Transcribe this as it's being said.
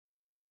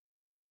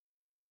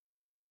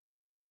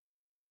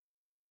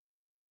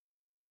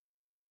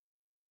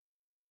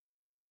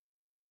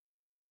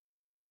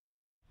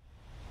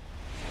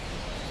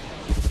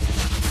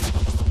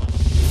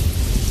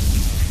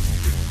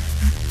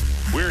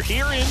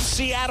Here in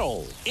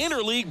Seattle,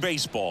 interleague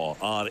baseball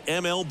on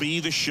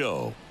MLB The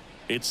Show.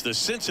 It's the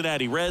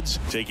Cincinnati Reds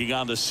taking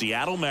on the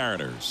Seattle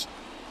Mariners.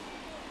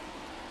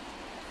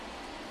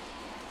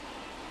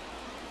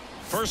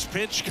 First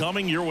pitch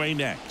coming your way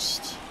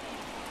next.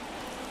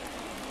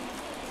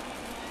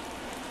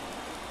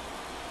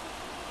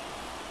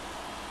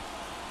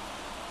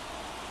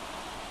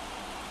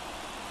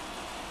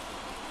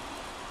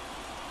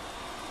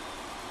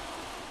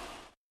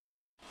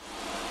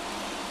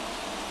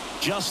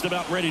 Just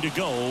about ready to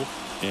go.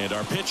 And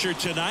our pitcher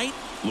tonight,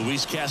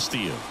 Luis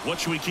Castillo. What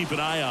should we keep an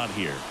eye on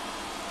here?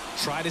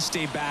 Try to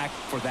stay back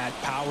for that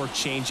power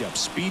changeup.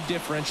 Speed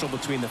differential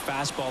between the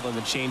fastball and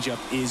the changeup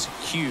is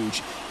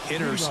huge.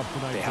 Hitters,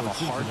 they have a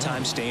hard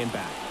time staying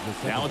back.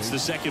 Now it's the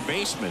second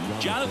baseman,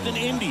 Jonathan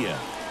India.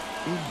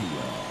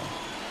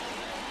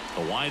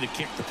 The line to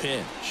kick the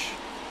pitch.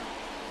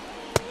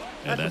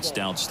 And that's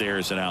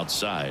downstairs and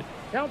outside.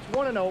 Counts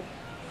 1-0.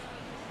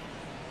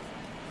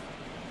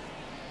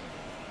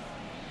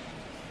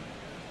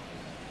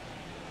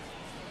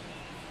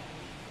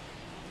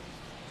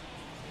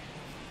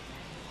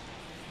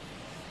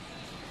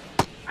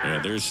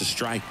 And there's the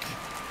strike.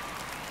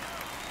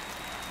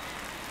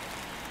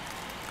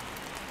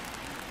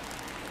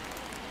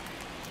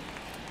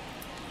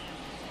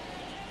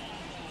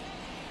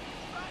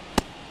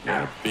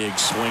 And a big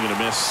swing and a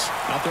miss.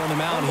 Out there on the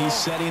mound, he's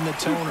setting the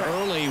tone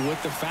early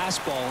with the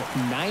fastball.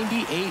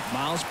 98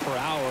 miles per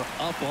hour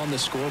up on the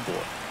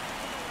scoreboard.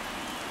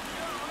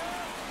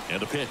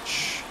 And a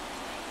pitch.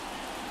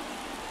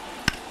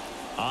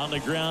 On the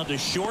ground to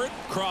short,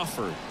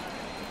 Crawford.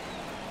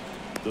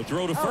 The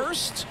throw to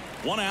first.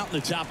 One out in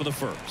the top of the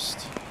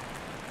first.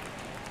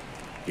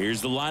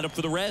 Here's the lineup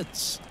for the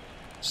Reds.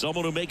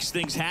 Someone who makes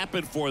things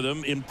happen for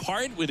them in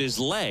part with his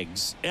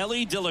legs,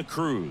 Elly De La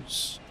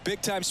Cruz.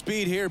 Big time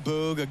speed here,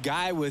 Boog. A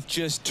guy with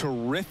just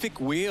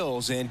terrific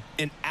wheels and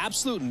an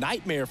absolute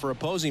nightmare for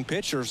opposing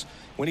pitchers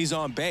when he's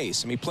on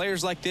base. I mean,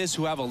 players like this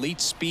who have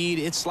elite speed,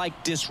 it's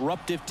like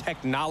disruptive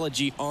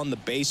technology on the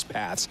base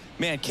paths.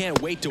 Man,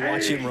 can't wait to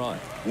watch him run.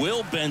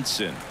 Will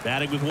Benson,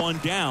 batting with one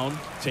down,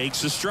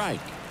 takes a strike.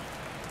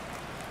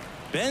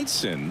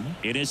 Benson,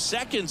 in his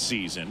second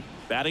season,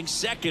 batting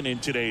second in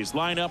today's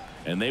lineup,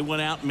 and they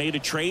went out and made a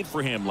trade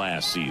for him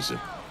last season.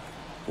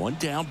 One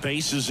down,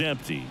 base is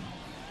empty.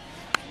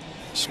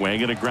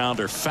 Swing and a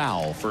grounder,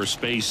 foul,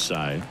 first base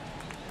side.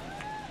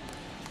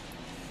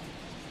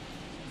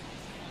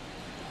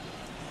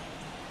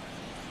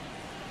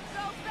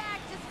 Go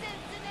back to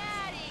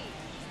Cincinnati.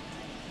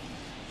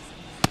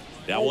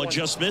 That one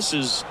just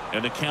misses,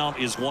 and the count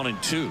is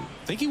 1-2.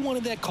 I think he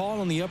wanted that call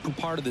on the upper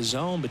part of the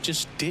zone, but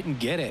just didn't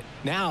get it.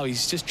 Now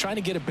he's just trying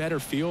to get a better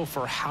feel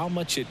for how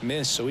much it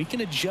missed so he can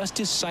adjust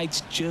his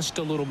sights just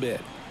a little bit.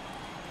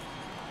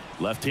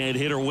 Left-hand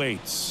hitter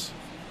waits.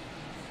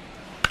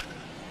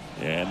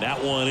 And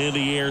that one in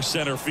the air,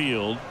 center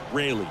field.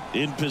 Raley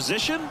in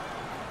position.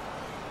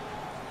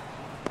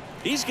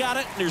 He's got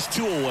it, and there's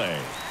two away.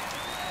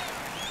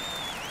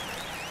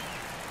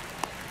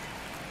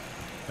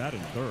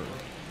 Batting third,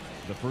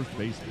 the first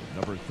baseman,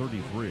 number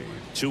 33.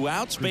 Two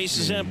outs, base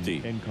is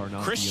empty.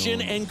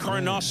 Christian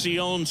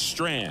Encarnacion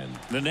Strand,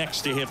 the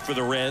next to hit for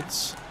the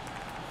Reds.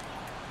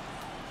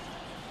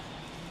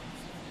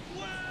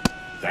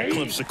 That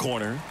clips the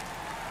corner.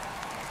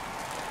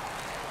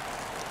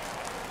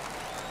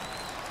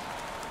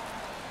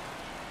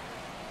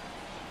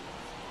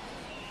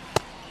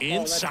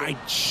 Inside,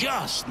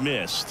 just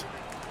missed.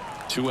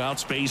 Two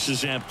outs, base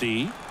is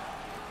empty.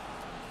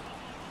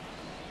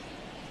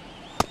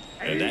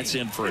 And that's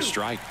in for a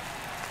strike.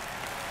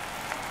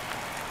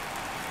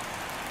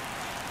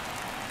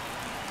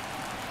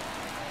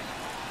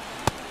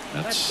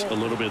 That's a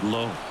little bit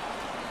low.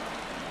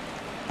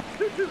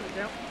 2-2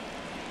 now.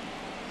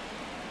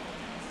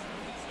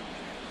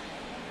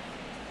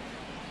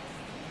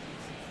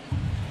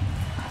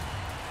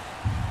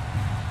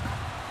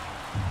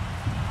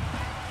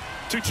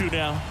 Two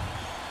now.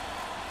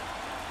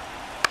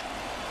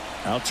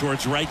 Out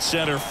towards right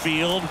center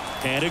field.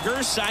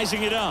 Haniger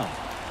sizing it up.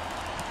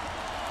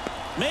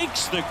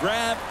 Makes the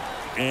grab,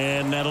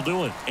 and that'll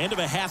do it. End of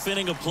a half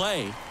inning of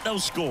play. No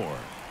score.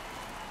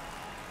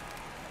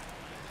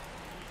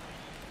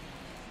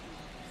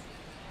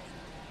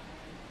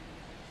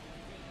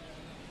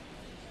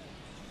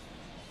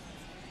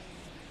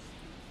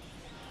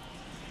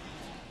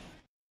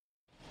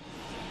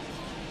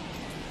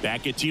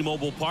 Back at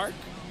T-Mobile Park.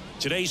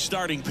 Today's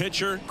starting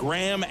pitcher,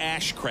 Graham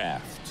Ashcraft.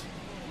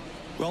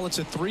 Well, it's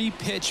a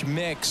three-pitch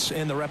mix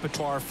in the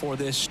repertoire for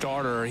this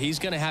starter. He's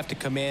going to have to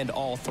command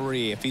all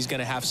three if he's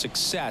going to have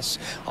success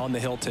on the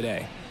hill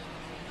today.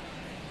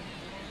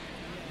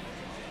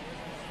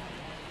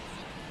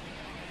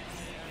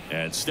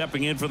 And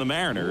stepping in for the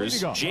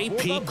Mariners,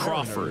 J.P.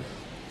 Crawford.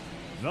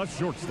 The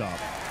shortstop.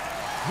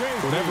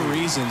 For whatever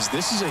reasons,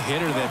 this is a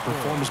hitter that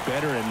performs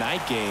better in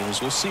night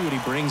games. We'll see what he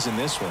brings in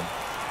this one.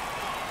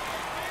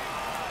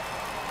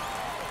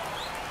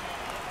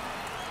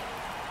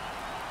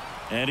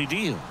 And he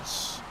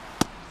deals.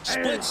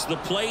 Splits the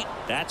plate.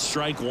 That's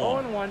strike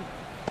one. 0-1.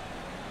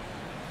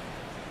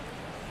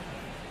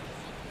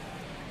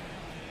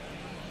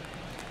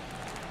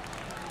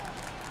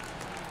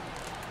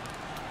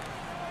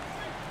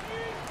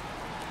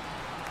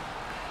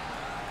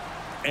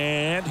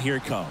 And here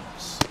it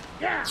comes.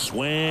 Yeah.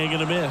 Swing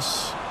and a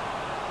miss.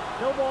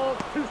 No ball,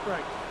 2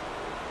 strikes.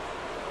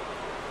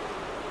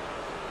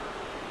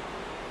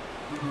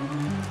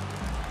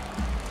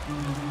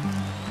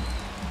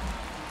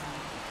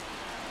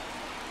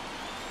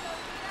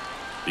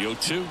 The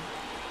 0-2.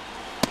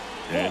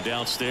 And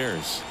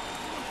downstairs.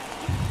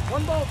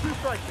 1 ball, 2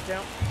 strikes to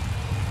count.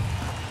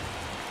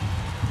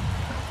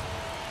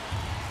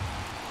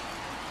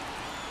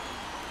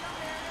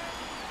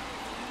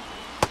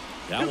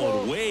 That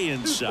one way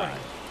inside.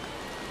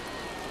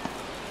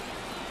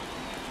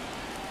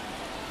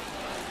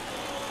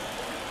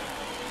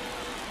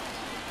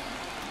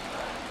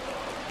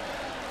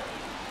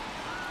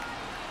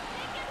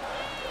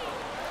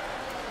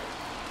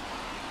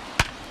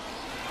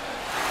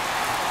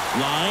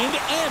 Lined,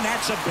 and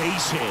that's a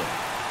base hit.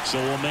 So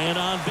a man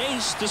on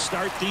base to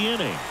start the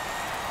inning.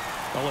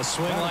 Well, a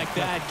swing like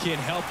that can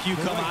help you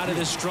come out of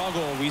this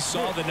struggle. We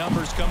saw the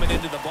numbers coming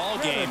into the ball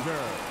game,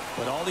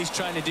 but all he's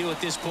trying to do at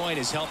this point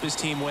is help his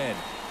team win.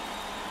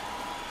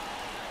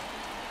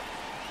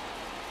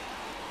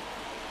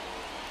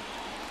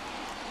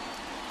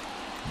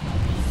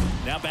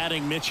 Now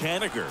batting Mitch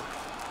Haniger.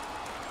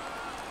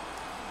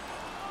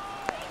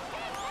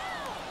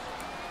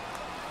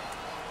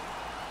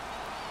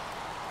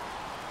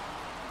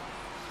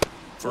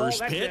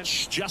 First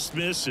pitch just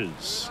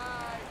misses.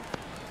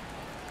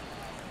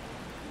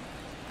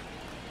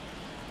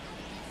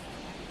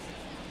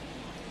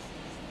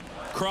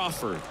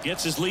 Crawford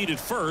gets his lead at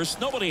first.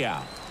 Nobody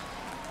out.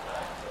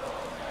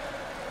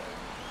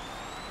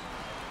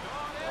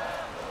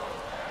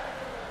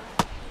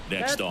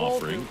 Next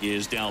offering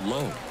is down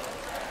low.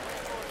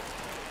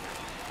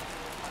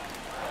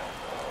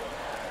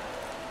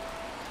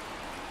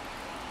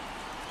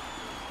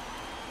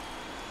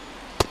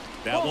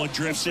 That one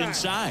drifts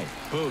inside.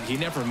 Boog, he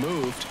never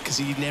moved because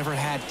he never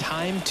had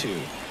time to.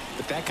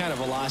 But that kind of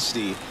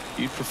velocity,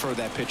 you'd prefer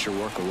that pitcher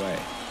work away.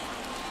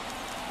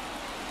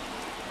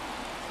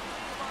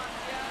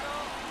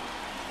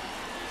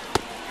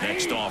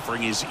 Next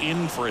offering is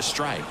in for a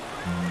strike.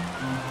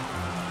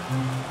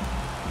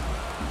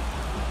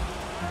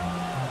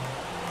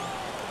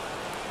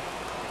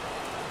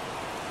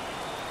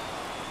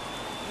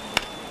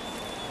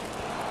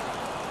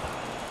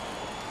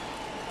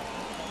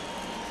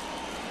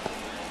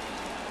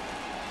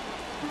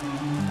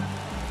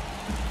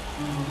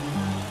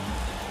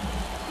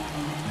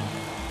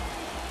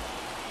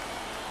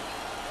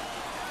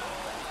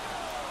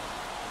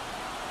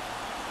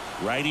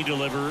 Righty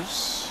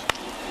delivers.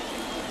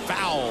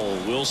 Foul.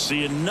 We'll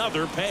see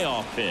another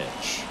payoff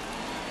pitch.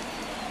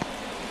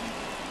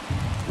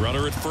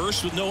 Runner at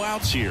first with no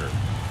outs here.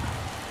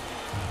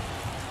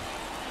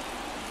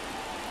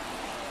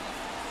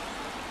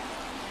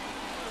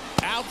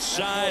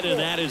 Outside, and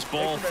that is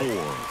ball 4.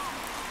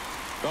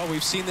 Well,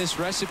 we've seen this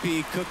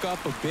recipe cook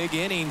up a big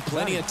inning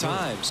plenty of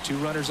times. 2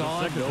 runners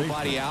on,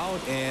 nobody out,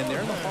 and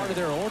they're in the heart of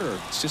their order.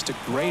 It's just a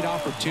great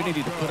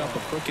opportunity to put up a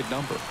crooked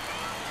number.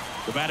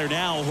 The batter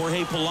now,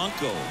 Jorge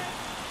Polanco.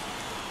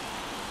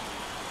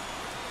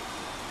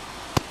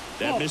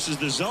 That misses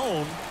the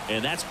zone,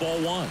 and that's ball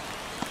 1.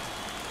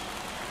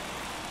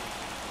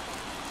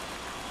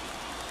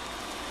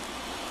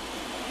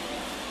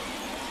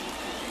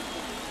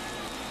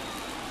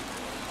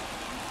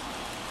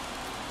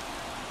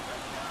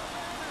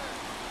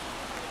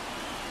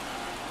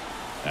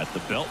 At the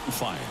belt and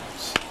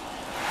fires.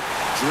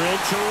 Drilled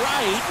to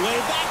right, way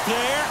back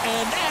there,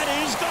 and that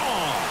is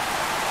gone.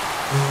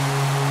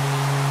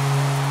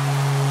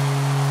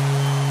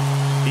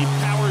 He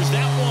powers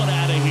that one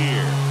out of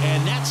here,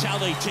 and that's how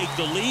they take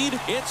the lead.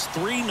 It's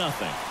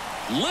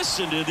 3-0.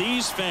 Listen to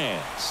these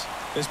fans.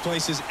 This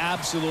place is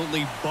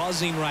absolutely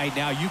buzzing right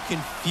now. You can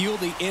feel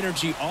the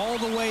energy all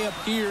the way up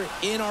here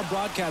in our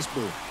broadcast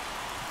booth.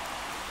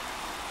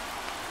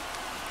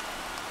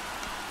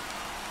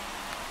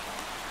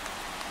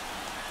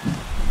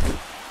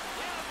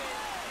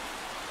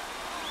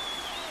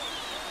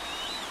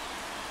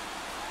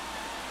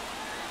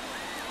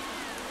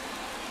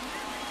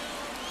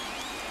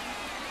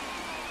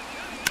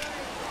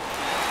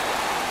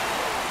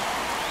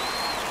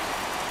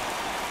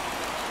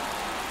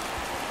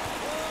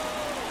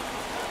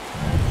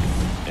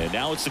 And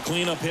now it's the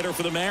cleanup hitter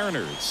for the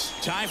Mariners,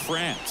 Ty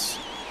France.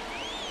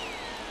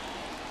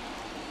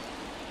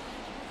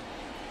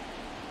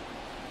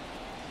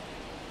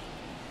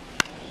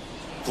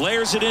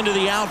 Flares it into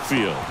the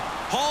outfield.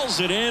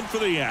 Hauls it in for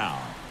the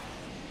out.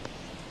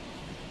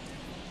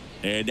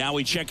 And now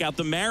we check out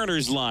the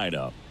Mariners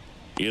lineup.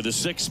 In the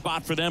 6th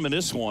spot for them in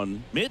this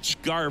one,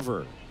 Mitch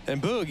Garver. And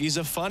Boog, he's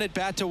a fun at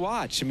bat to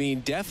watch. I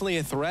mean, definitely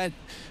a threat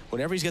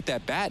whenever he's got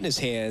that bat in his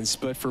hands.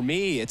 But for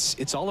me,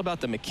 it's all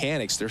about the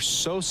mechanics. They're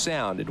so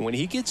sound. And when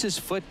he gets his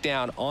foot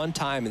down on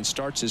time and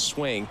starts his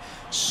swing,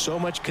 so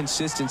much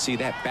consistency,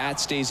 that bat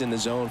stays in the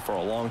zone for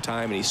a long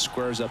time, and he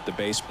squares up the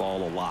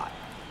baseball a lot.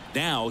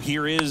 Now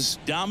here is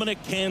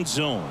Dominic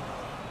Canzone.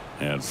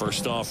 And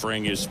first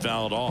offering is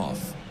fouled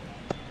off.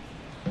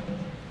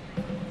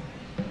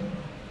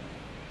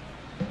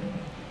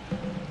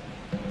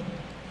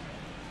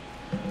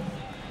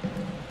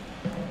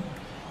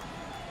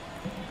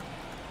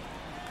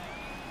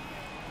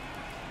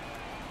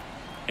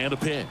 And a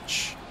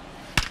pitch.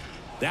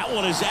 That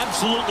one is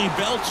absolutely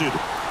belted.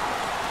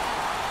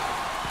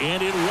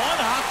 And it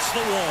one-hops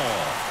the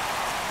wall.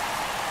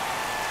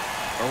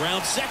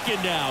 Around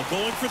second now,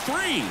 going for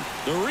 3.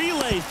 The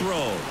relay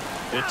throw.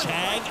 The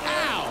tag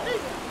out.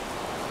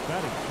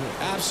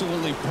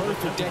 Absolutely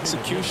perfect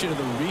execution of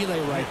the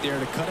relay right there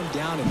to cut him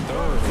down in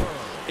third.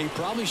 He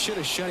probably should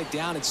have shut it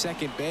down at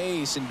second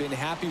base and been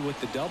happy with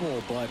the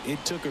double, but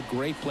it took a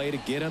great play to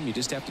get him. You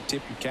just have to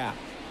tip your cap.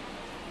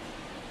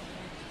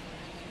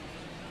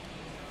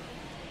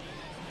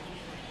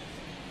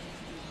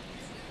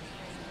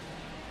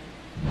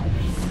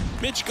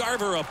 Mitch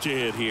Garver up to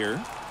hit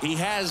here. He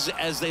has,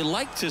 as they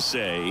like to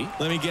say,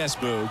 let me guess,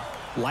 Boog,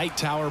 light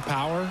tower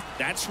power.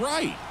 That's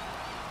right.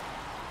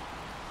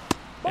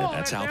 And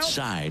that's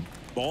outside.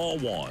 Ball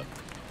 1.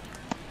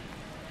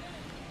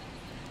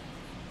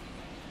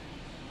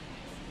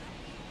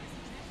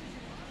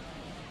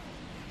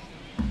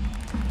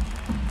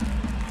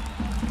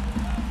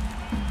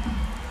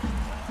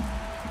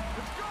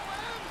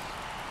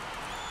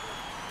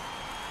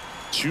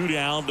 Two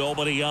down,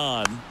 nobody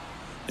on.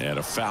 And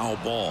a foul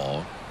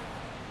ball.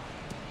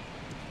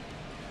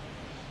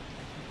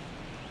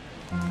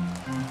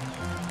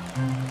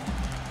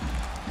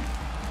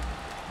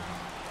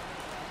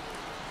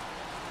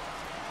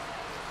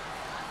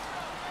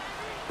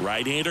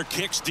 Right-hander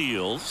kicks,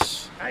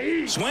 deals.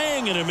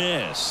 Swing and a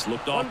miss.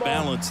 Looked off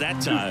balance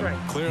that time.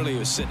 Clearly he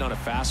was sitting on a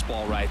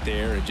fastball right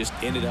there and just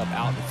ended up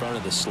out in front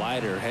of the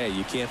slider. Hey,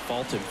 you can't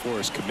fault him for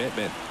his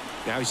commitment.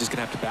 Now he's just going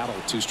to have to battle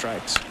with 2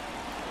 strikes.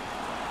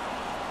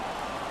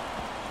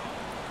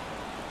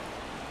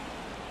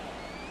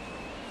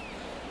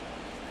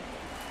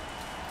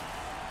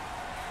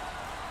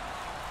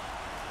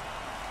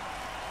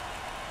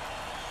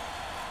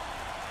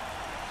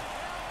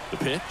 The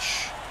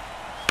pitch.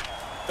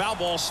 Foul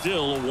ball,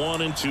 still a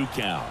 1-2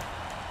 count.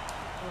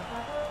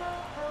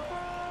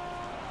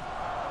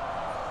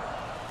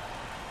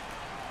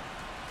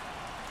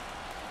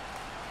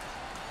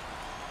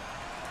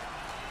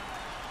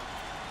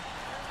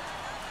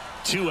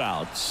 Two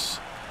outs.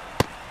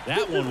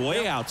 That one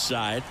way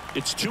outside.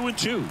 It's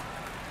 2-2.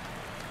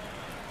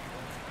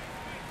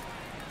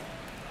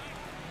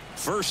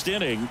 First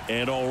inning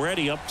and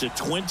already up to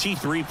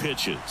 23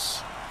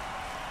 pitches.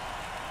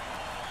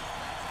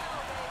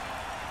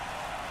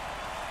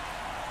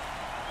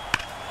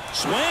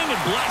 Swing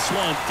and blast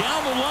one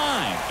down the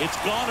line. It's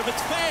gone if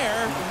it's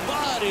fair,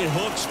 but it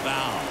hooks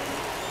foul.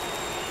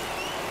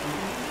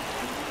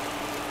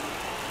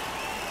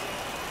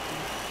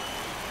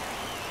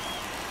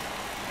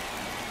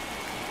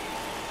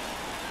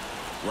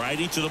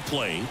 Righty to the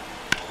plate.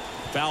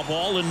 Foul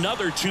ball,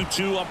 another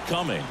 2-2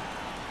 upcoming.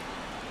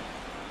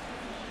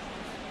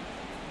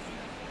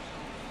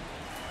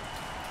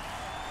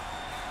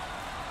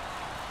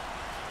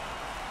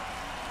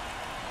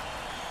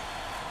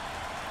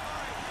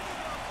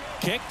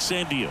 Kicks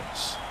and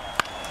deals.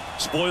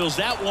 Spoils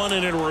that one,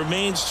 and it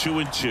remains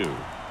 2-2.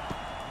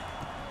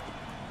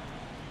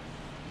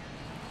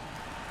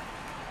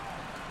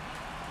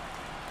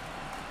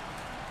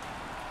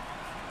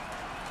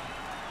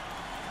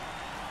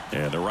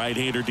 And the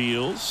right-hander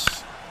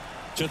deals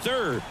to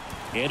third,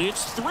 and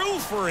it's through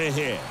for a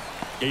hit.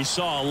 He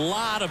saw a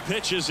lot of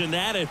pitches in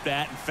that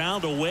at-bat and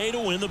found a way to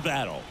win the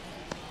battle.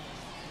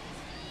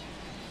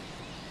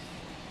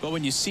 But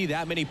when you see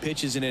that many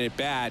pitches in an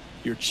at-bat,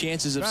 your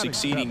chances of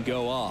succeeding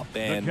go up.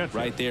 And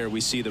right there,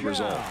 we see the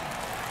result.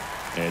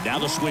 And now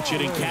the switch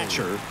hitting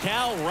catcher,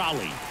 Cal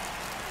Raleigh.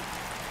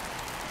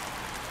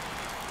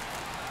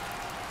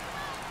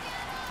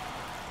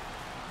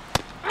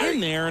 In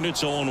there, and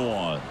it's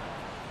 0-1.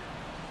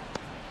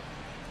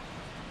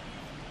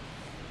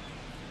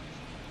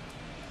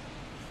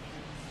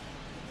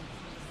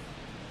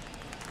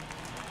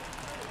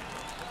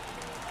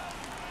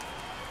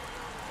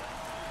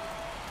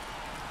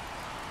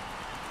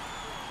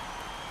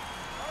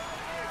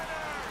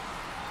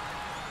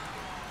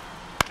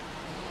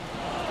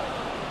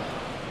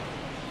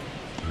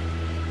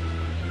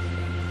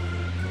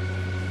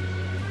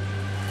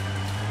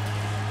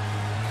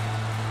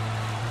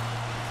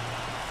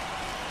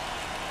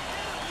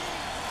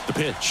 The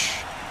pitch.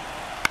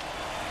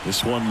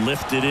 This one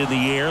lifted in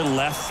the air,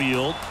 left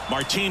field.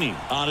 Martini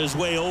on his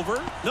way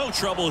over. No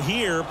trouble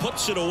here.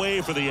 Puts it away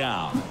for the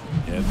out.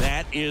 And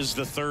that is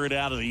the third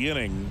out of the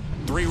inning.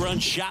 3-run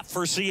shot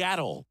for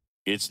Seattle.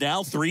 It's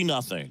now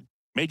 3-0.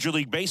 Major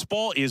League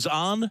Baseball is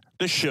on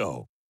the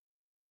show.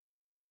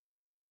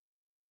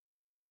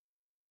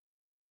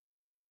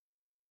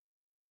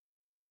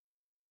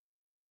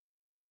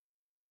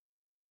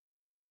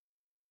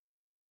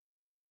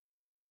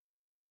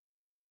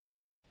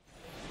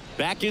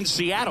 Back in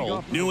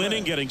Seattle, new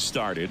inning getting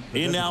started.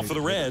 In now for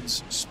the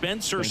Reds,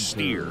 Spencer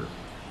Steer.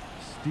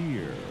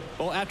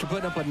 Well, after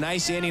putting up a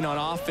nice inning on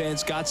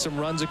offense, got some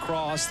runs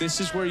across,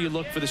 this is where you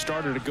look for the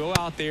starter to go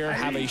out there,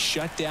 have a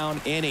shutdown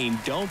inning.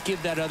 Don't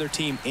give that other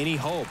team any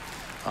hope.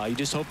 You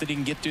just hope that he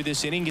can get through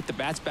this inning, get the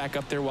bats back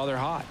up there while they're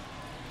hot.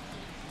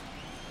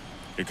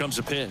 Here comes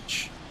a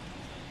pitch.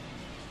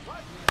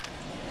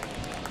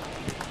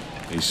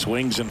 He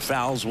swings and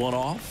fouls one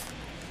off.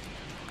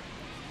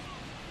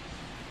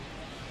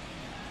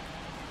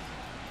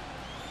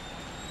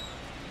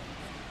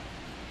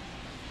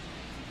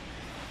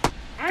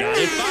 Got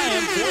it by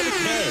him for the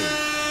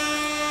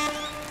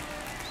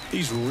K.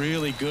 He's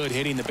really good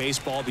hitting the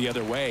baseball the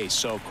other way,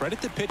 so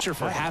credit the pitcher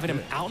for having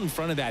him out in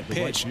front of that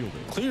pitch.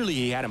 Clearly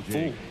he had him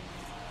fooled.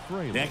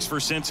 Next for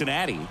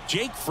Cincinnati,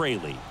 Jake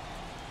Fraley.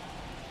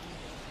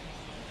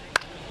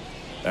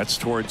 That's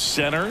towards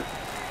center.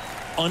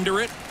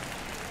 Under it.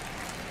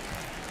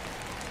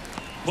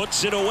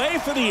 Puts it away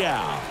for the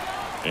out.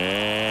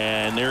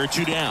 And there are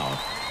two down.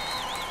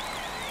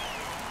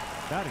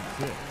 Batting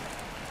six,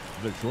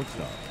 the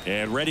shortstop.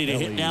 And ready to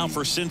hit now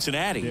for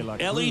Cincinnati,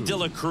 Ellie De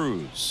La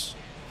Cruz.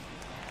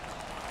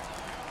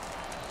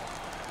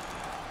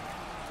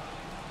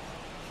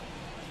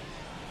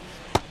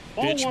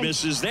 Pitch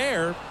misses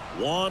there.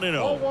 1-0.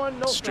 Ball one,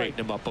 no Straighten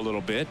strike. him up a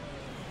little bit.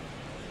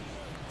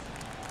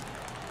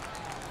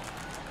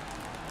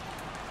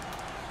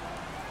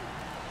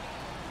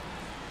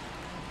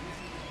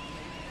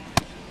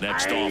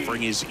 Next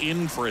offering is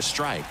in for a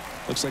strike.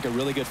 Looks like a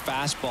really good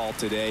fastball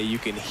today. You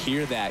can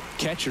hear that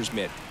catcher's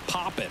mitt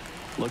popping.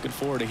 Looking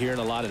forward to hearing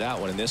a lot of that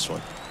one in this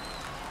one.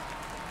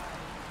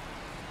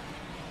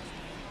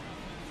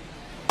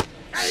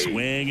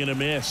 Swing and a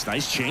miss.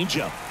 Nice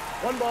changeup.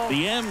 One ball.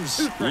 The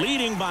M's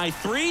leading by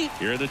 3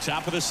 here at the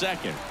top of the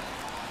second.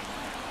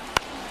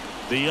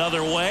 The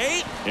other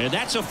way, and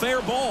that's a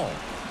fair ball.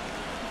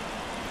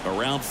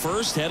 Around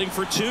first, heading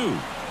for 2.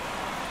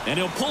 And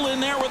he'll pull in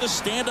there with a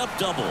stand-up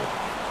double.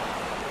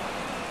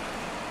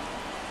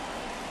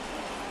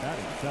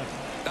 Batting seven.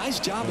 Nice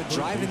job of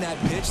driving that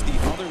pitch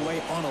the other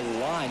way on a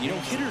line. You know,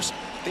 hitters,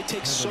 they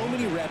take so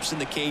many reps in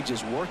the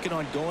cages working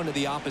on going to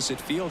the opposite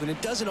field, and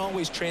it doesn't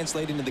always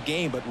translate into the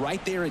game, but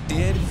right there it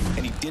did,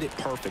 and he did it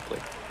perfectly.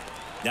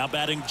 Now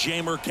batting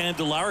Jamer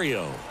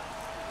Candelario.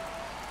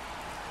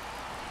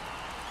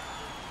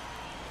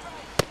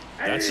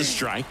 That's a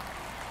strike.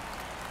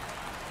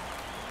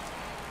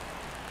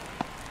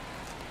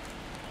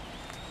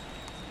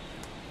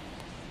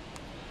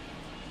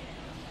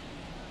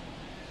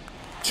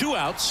 Two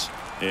outs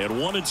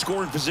and one in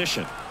scoring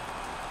position.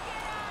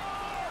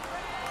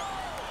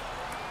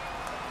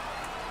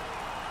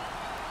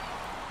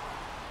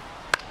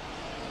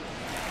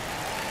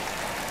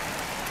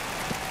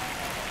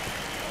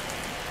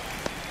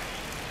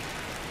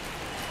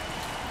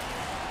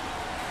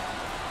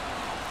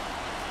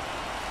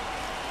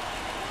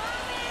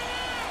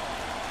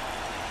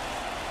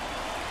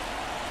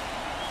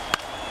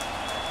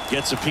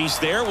 Gets a piece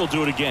there. We'll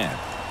do it again.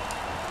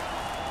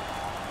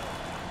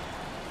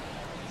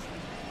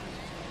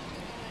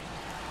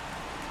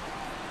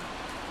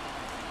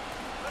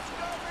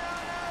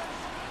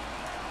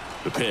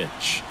 The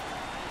pitch.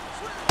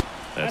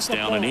 That's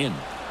down and in.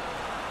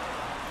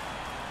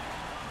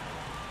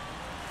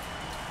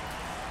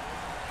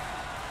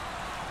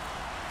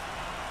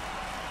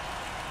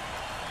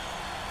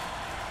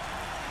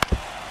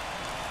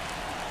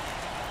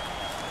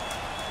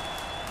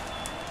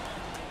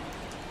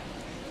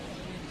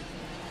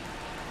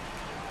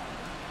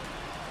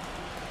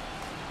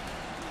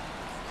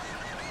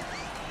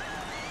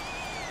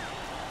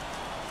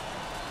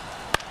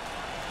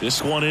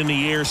 This one in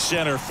the air,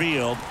 center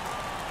field.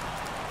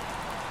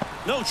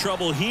 No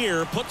trouble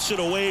here. Puts it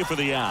away for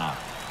the out.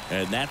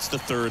 And that's the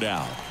third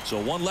out. So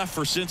one left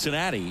for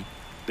Cincinnati.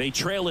 They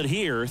trail it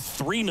here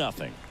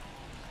 3-0.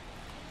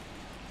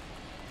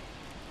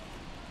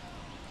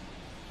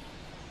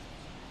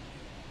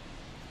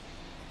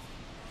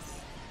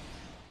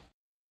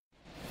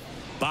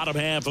 Bottom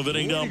half of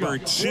inning number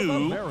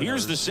 2.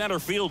 Here's the center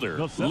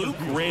fielder, Luke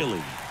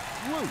Raley.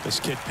 This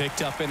kid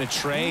picked up in a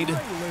trade.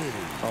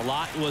 A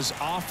lot was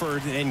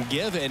offered and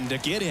given to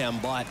get him,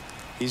 but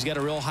he's got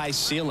a real high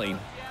ceiling.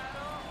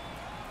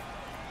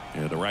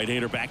 And the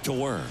right-hander back to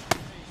work.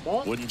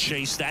 Wouldn't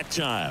chase that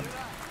time.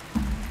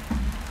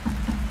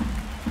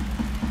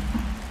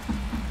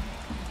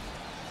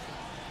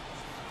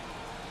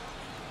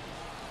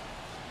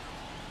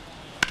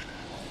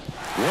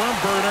 Warm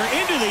burner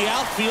into the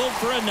outfield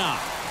for a knock.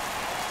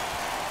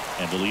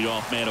 And the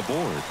leadoff man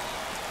aboard.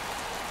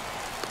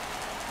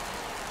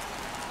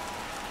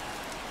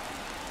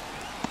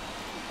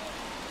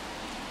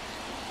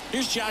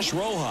 Here's Josh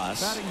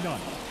Rojas. Batting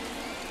ninth,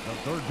 the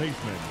third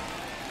baseman,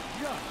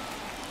 Josh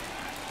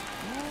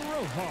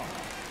Rojas.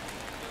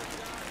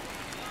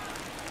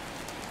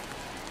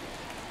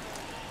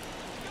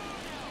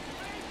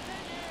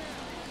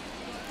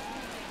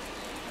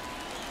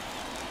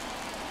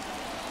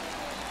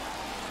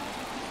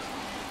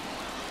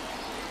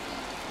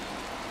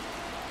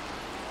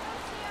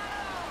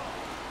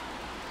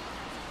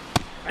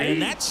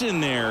 And that's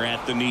in there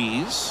at the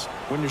knees.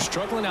 When you're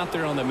struggling out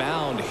there on the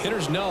mound,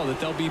 hitters know that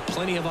there'll be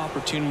plenty of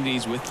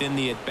opportunities within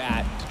the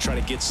at-bat to try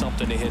to get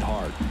something to hit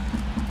hard.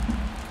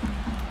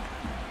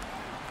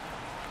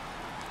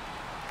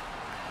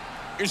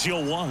 Here's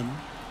your 1.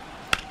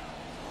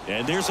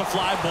 And there's a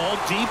fly ball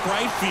deep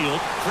right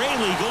field.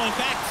 Fraley going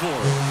back for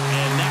it.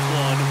 And that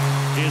one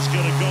is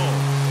going to go.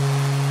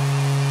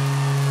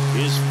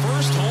 His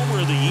first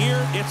homer of the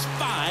year. It's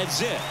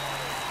 5-zip.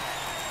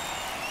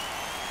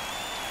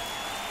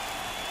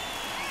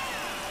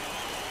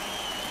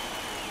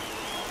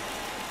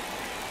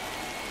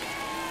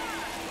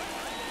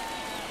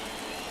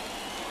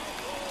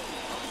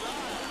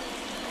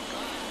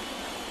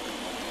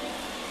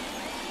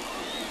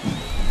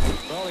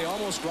 Well, he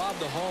almost robbed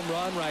the home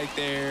run right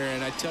there,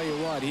 and I tell you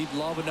what, he'd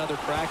love another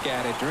crack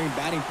at it. During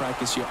batting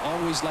practice, you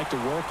always like to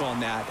work on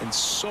that, and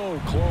so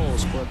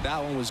close, but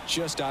that one was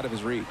just out of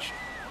his reach.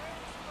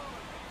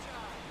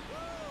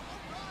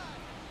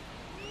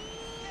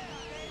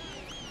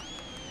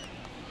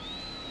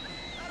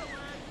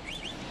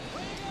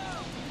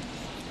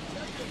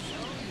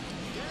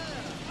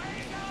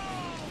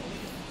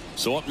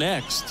 So up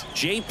next,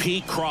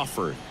 J.P.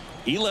 Crawford.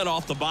 He led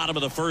off the bottom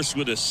of the first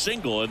with a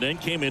single and then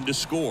came in to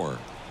score.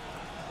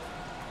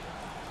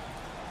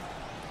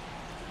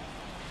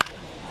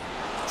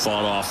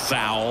 Fought off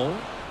foul.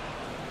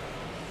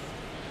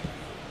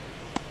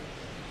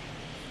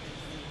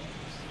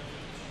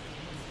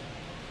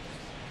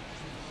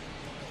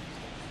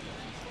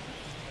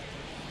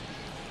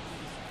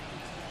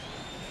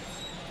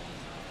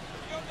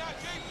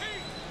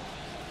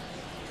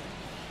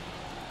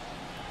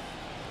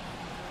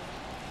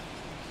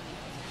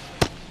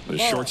 The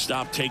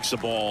shortstop takes the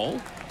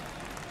ball.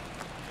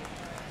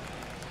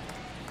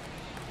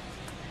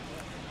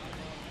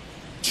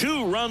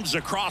 Two runs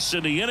across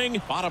in the inning.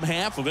 Bottom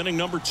half of inning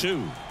number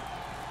 2.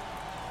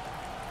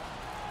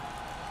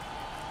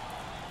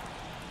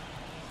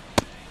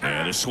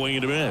 And a swing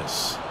and a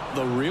miss.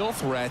 The real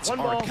threats One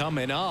are ball,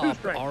 coming 2 up.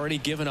 strikes. Already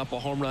given up a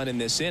home run in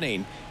this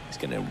inning. He's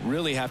going to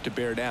really have to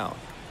bear down.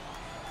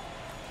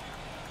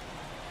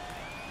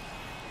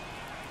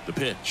 The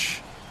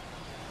pitch.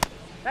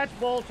 That's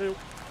ball 2.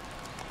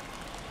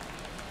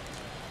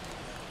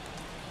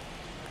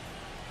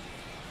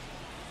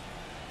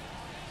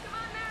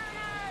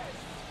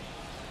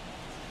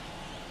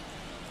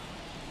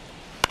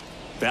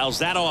 Fouls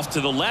that off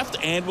to the left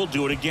and will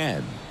do it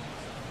again.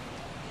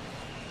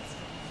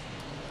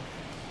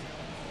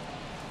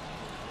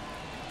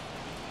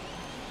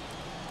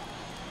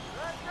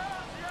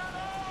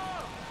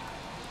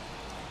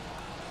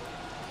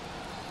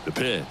 The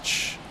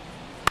pitch.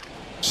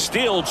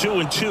 Still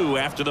 2-2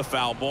 after the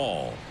foul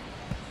ball.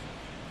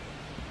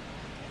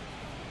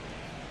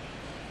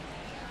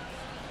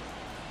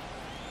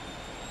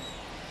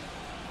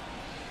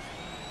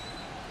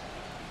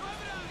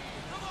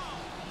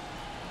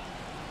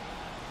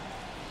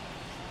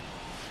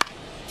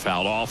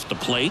 Fouled off the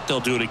plate. They'll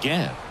do it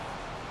again.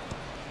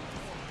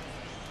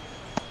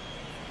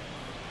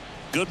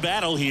 Good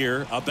battle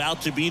here.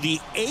 About to be the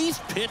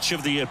 8th pitch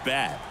of the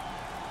at-bat.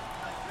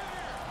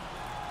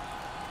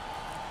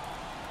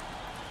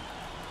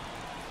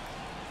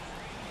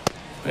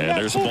 And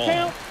there's a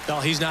ball.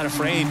 Well, he's not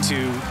afraid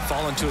to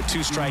fall into a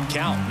 2-strike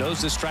count.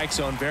 Knows the strike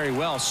zone very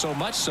well. So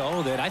much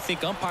so that I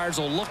think umpires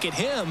will look at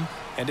him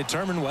and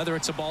determine whether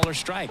it's a ball or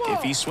strike,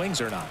 if he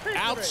swings or not.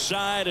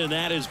 Outside, and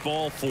that is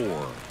ball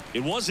 4.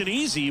 It wasn't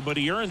easy, but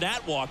he earned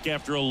that walk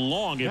after a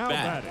long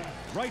at-bat.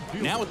 Right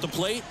fielder, Now at the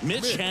plate,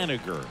 Mitch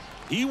Haniger.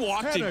 He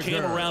walked and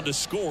came around to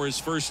score his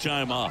first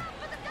time up.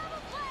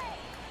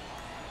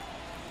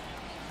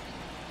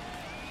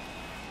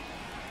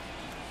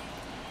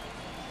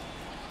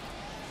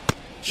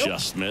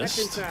 Just That's missed.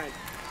 inside.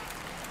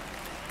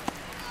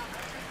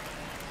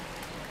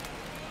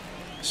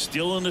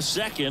 Still in the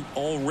second,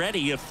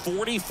 already at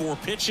 44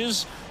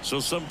 pitches, so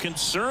some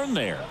concern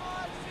there.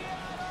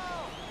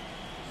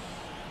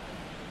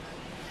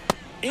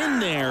 In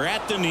there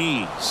at the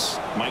knees.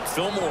 Mike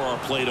Fillmore, our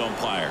plate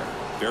umpire.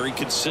 Very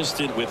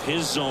consistent with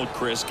his zone,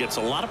 Chris. Gets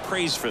a lot of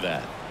praise for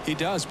that. He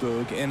does,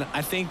 Boog, and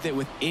I think that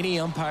with any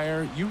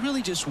umpire, you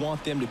really just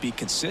want them to be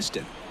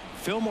consistent.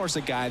 Fillmore's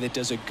a guy that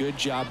does a good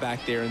job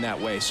back there in that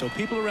way, so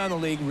people around the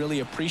league really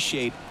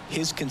appreciate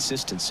his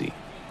consistency.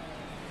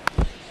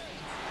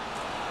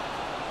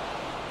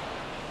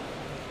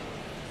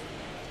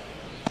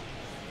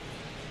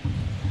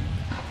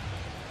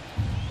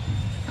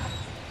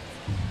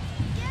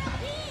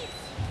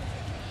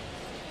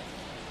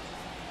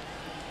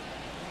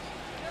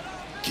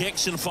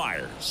 Kicks and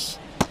fires.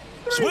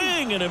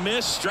 Swing and a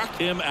miss, struck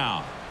him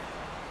out.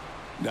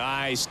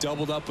 Nice,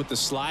 doubled up with the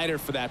slider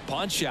for that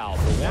punch out.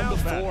 The one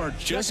before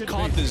just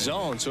caught the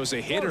zone, so as a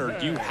hitter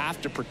you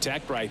have to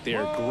protect right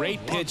there.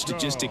 Great pitch to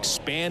just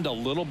expand a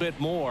little bit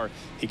more.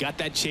 He got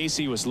that chase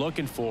he was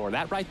looking for.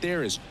 That right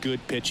there is good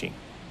pitching.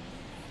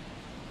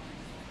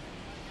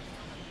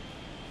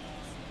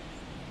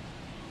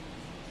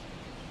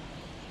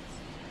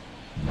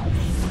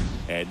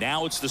 And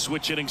now it's the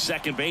switch hitting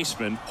second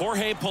baseman,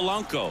 Jorge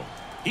Polanco.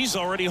 He's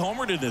already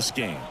homered in this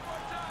game.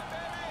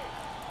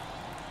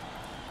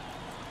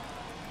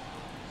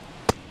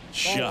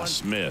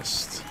 Just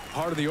missed.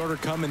 Part of the order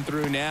coming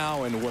through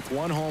now, and with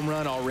one home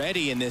run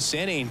already in this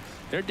inning,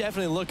 they're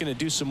definitely looking to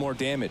do some more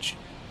damage.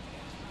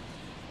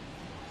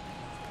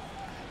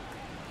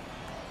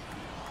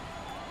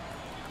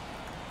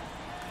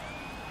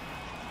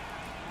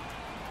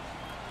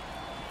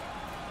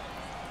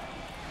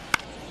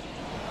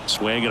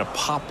 Swing and a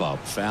pop-up.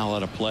 Foul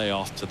at a play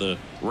off to the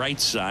right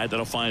side.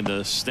 That'll find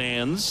the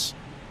stands.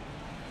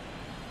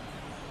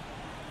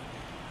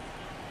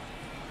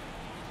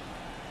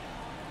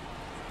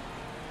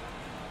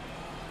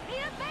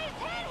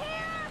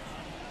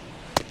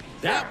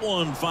 That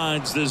one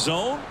finds the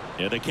zone.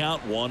 And the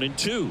count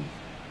 1-2.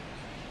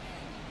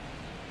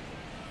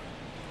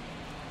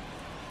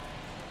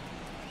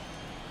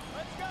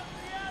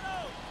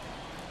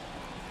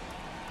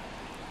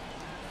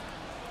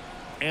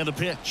 And the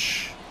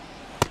pitch.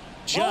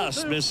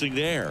 Just missing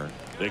there.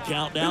 The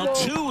count now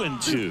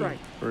 2-2.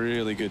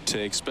 Really good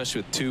take,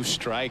 especially with 2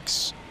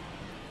 strikes.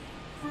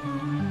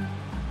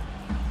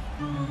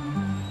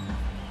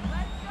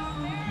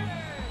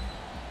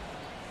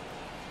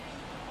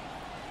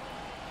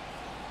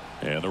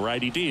 And the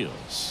righty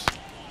deals.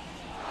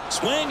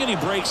 Swing and he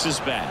breaks his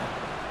bat.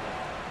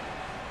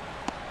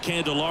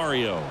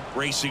 Candelario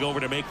racing over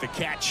to make the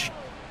catch.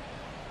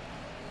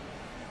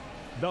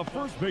 The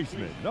first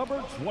baseman,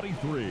 number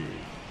 23,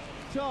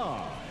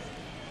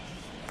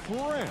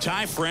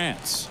 Ty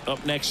France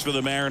up next for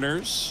the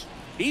Mariners.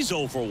 He's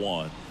 0 for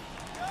 1.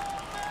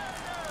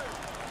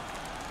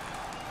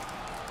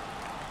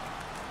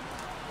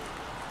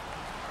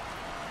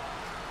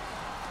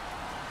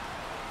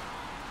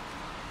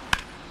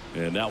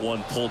 And that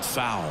one pulled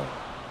foul.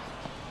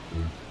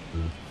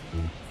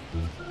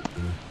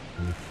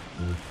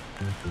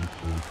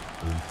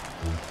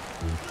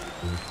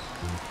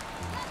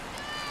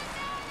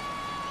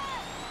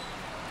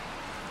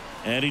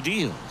 And he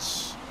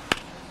deals.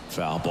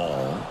 Foul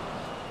ball.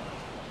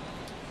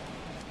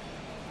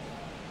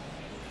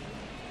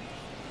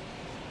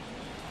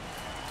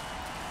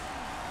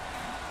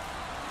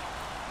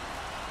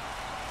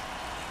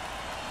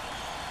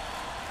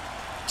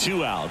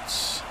 Two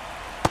outs.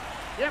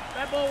 Yep,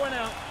 that ball went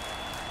out.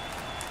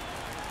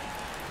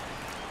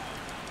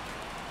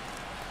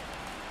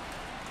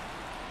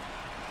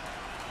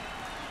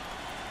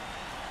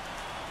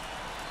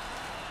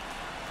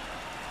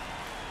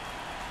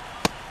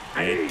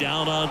 And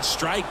down on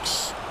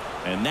strikes.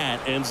 And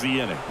that ends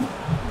the inning.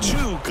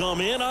 2 come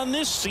in on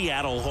this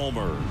Seattle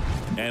homer.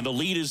 And the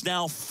lead is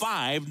now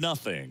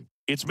 5-0.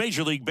 It's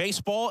Major League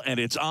Baseball, and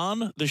it's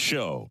on the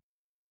show.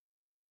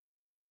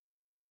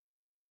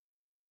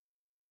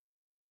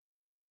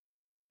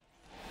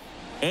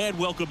 And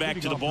welcome back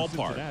to the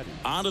ballpark.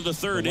 On to the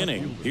 3rd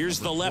inning. Here's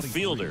the left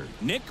fielder,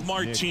 Nick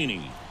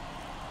Martini.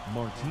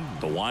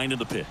 The wind of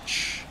the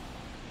pitch.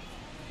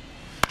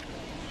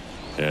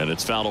 And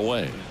it's fouled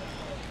away.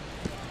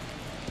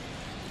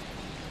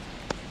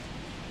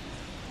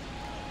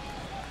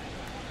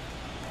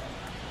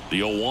 The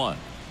 0-1.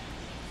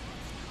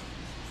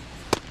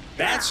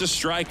 That's a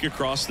strike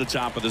across the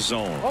top of the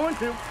zone.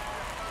 0-2.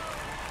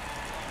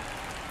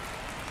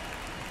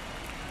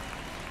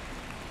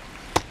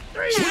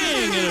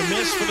 Swing and a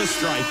miss for the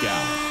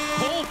strikeout.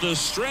 Pulled the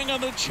string on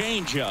the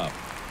changeup.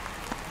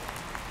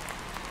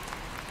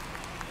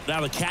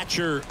 Now the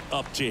catcher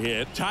up to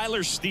hit,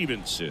 Tyler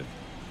Stevenson.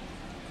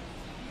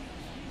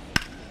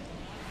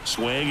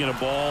 Swing and a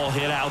ball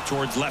hit out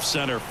towards left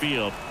center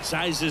field.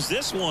 Sizes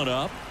this one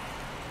up.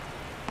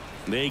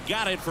 They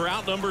got it for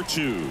out number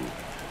 2.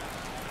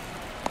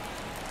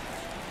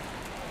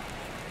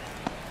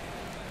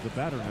 The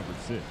batter, number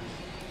 6.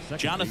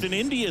 Jonathan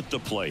India at the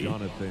plate.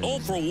 0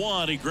 for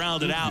 1. He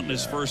grounded out in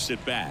his first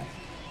at bat.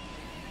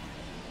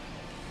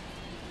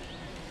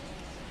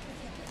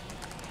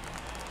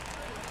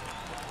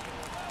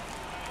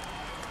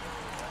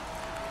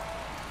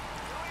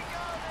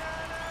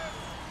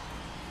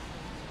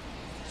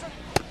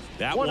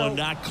 That one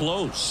not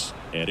close,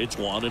 and it's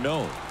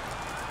 1-0.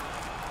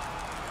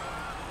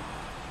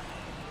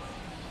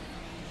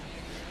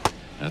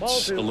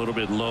 That's a little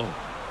bit low.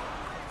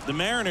 The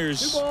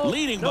Mariners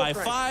leading by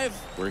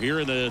 5. We're here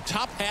in the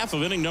top half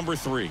of inning number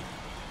 3.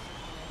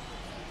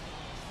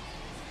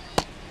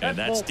 And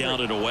that's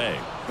down and away.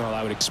 Well,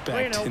 I would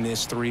expect in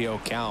this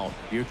 3-0 count,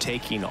 you're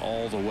taking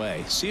all the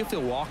way. See if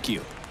he'll walk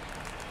you.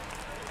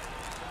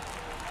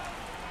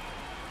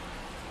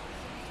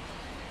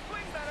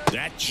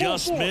 That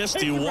just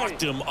missed. He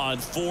walked him on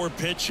 4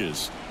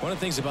 pitches. One of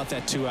the things about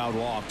that 2-out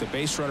walk, the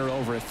base runner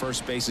over at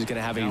first base is going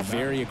to have a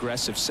very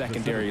aggressive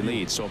secondary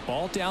lead. So a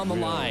ball down the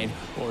line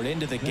or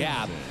into the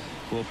gap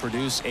will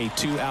produce a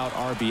 2-out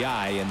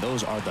RBI, and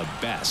those are the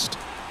best.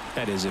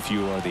 That is, if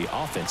you are the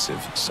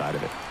offensive side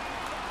of it.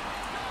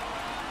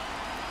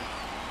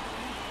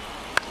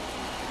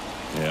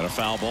 And a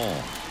foul ball.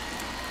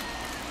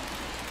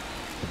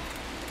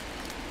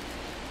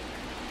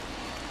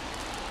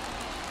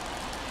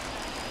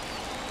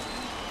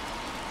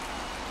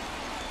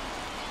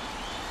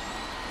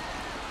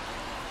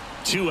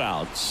 Two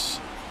outs.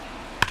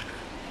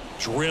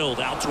 Drilled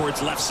out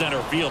towards left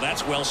center field.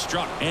 That's well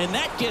struck. And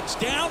that gets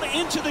down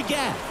into the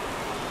gap.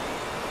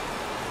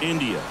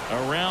 India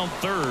around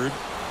third.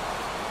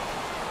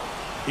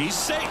 He's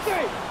safe.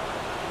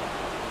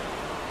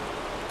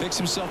 Picks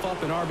himself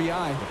up an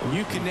RBI. When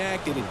you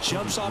connect and it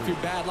jumps off your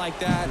bat like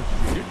that,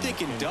 you're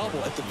thinking double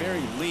at the very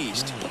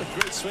least. What a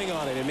great swing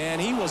on it, and man,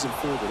 he wasn't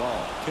fooled at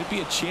all. Could be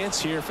a chance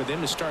here for them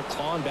to start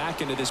clawing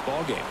back into this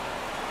ball game.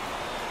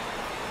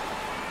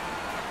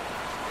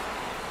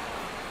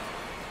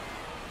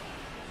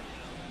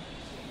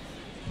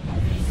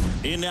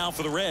 In now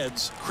for the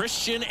Reds,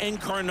 Christian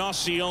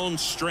Encarnacion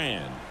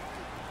Strand.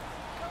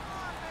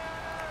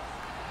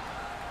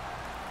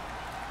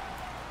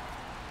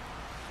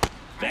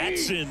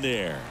 That's in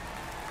there.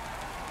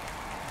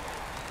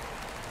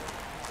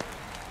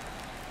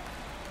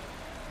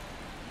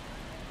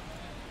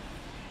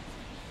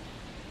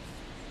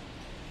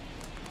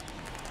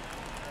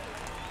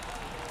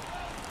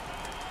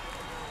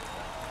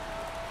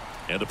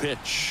 And a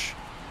pitch.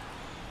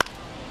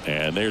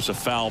 And there's a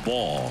foul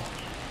ball.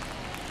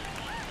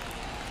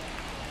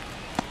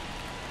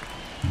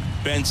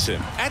 Benson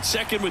at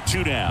second with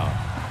 2 down.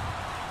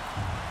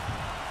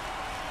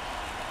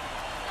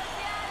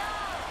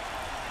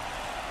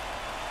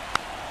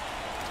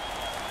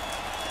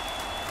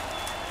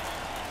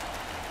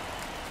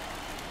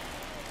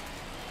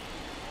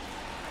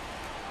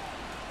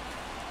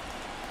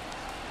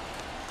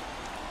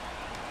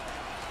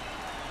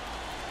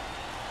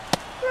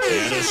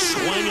 And a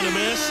swing and a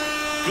miss.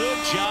 Good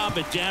job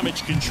at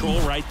damage control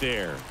right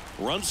there.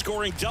 Run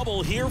scoring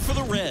double here for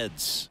the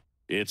Reds.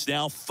 It's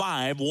now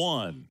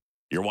 5-1.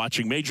 You're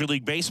watching Major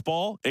League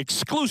Baseball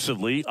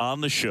exclusively on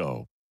the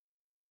show.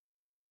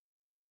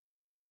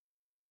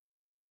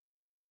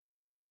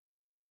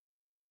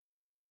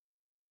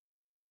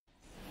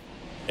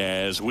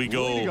 As we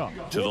go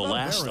to the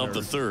last of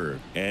the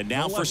third. And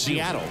now for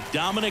Seattle,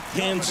 Dominic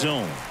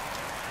Canzone.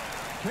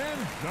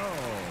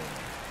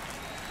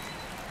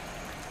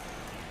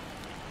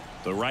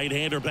 The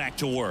right-hander back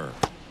to work.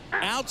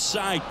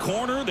 Outside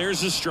corner,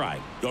 there's a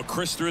strike.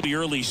 Chris, through the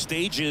early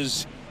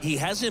stages, he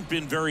hasn't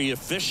been very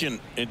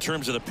efficient in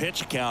terms of the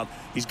pitch count.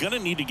 He's going to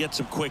need to get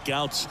some quick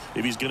outs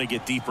if he's going to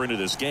get deeper into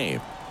this game.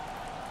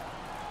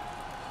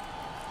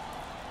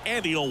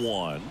 And the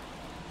 0-1.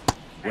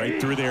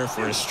 Right through there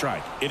for a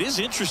strike. It is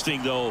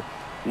interesting, though,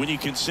 when you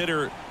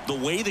consider the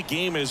way the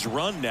game is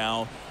run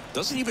now.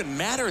 Doesn't even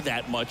matter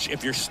that much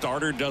if your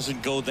starter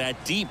doesn't go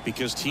that deep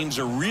because teams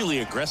are really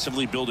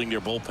aggressively building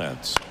their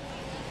bullpens.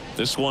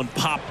 This one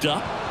popped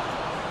up.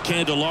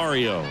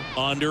 Candelario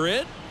under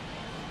it.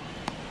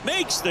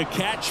 Makes the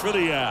catch for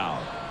the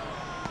out.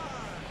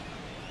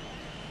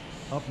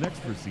 Up next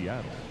for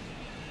Seattle,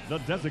 the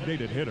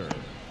designated hitter,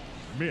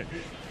 Mitch.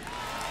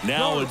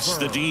 Now it's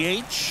the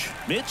DH,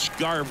 Mitch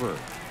Garver.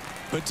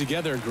 Put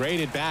together a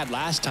great at bat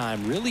last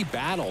time. Really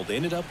battled.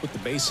 Ended up with the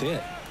base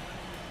hit.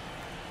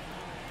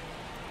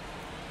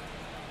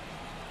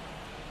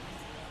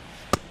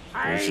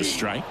 There's a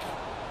strike.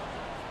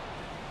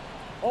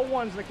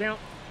 0-1's the count.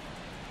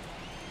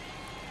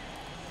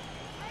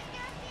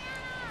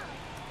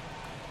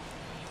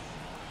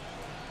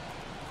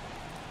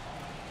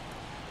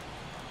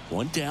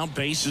 One down,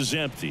 base is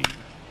empty.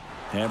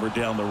 Hammered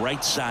down the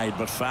right side,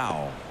 but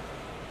foul.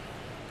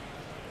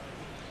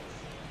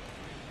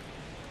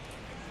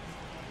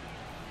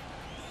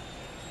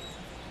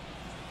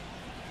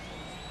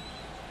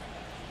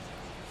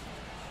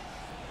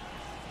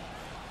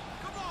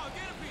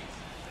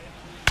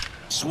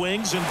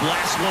 Swings and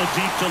blasts one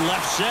deep to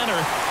left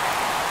center.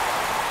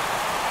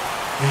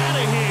 Out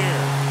of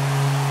here.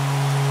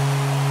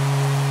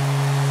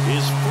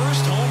 His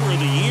first homer of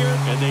the year,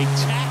 and they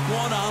tack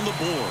one on the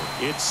board.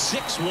 It's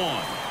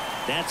 6-1.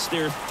 That's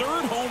their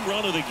third home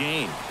run of the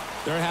game.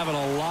 They're having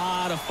a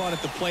lot of fun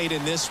at the plate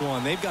in this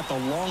one. They've got the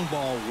long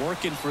ball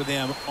working for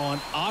them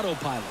on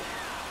autopilot.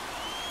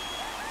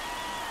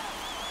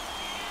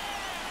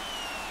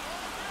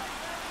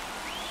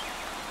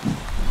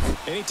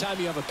 Anytime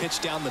you have a pitch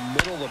down the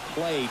middle of the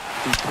plate,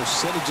 the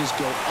percentages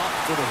go up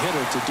for the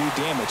hitter to do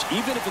damage,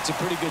 even if it's a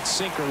pretty good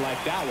sinker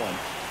like that one.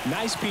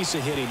 Nice piece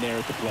of hitting there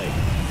at the plate.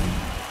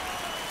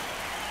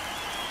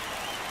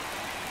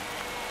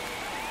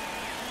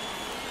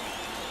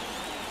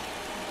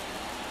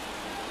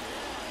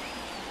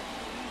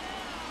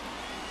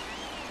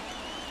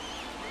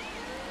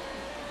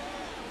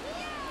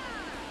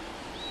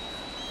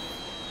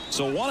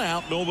 So 1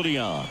 out, nobody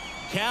on.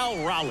 Cal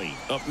Raleigh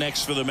up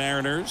next for the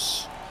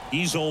Mariners.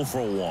 He's 0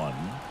 for 1.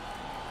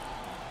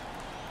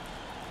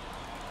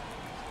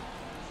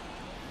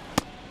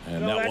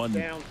 And that one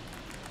down.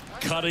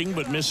 Cutting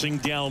but missing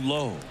down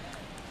low.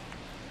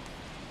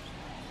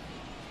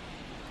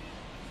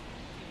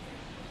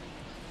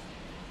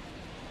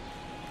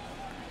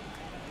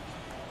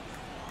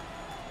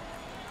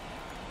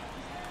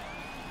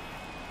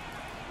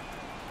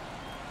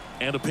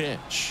 And a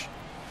pitch.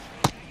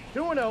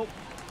 2-0.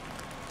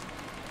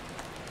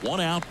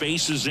 1 out,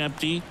 base is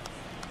empty.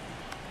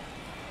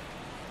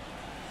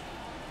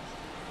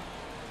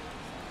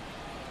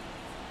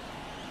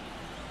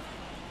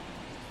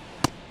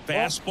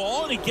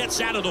 Fastball, and he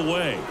gets out of the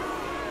way.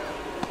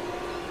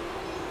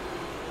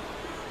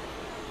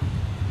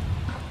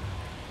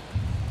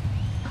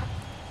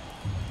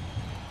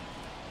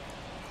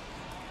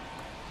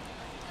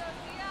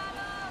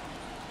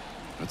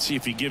 Let's see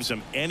if he gives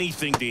him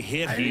anything to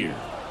hit here.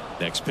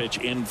 Next pitch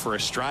in for a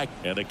strike,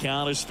 and the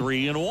count is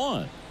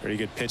 3-1. Very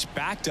good pitch.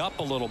 Backed up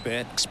a little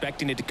bit,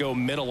 expecting it to go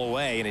middle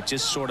away, and it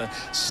just sort of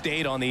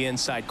stayed on the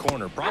inside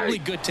corner. Probably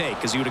good take,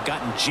 because he would have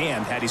gotten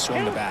jammed had he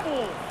swung the bat.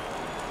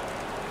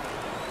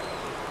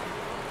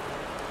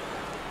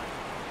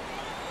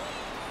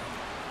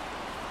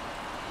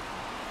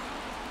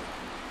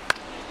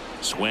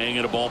 Swing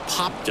and a ball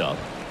popped up.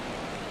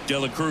 De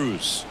La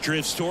Cruz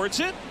drifts towards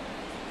it.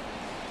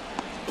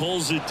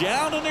 Pulls it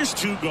down, and there's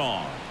 2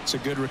 gone. It's a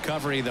good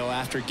recovery, though,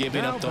 after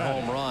giving up the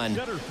home run.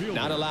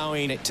 Not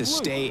allowing it to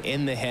stay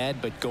in the head,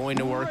 but going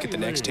to work at the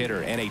next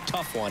hitter, and a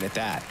tough one at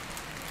that.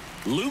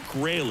 Luke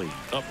Raley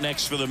up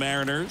next for the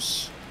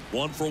Mariners.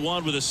 1 for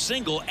 1 with a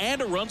single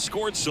and a run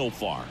scored so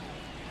far.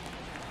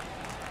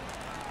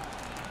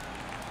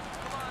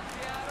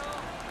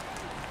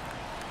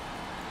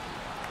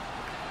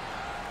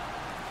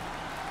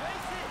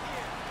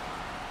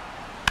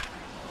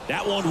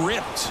 That one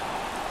ripped.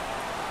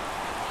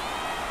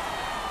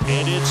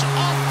 And it's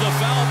off the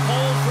foul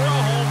pole for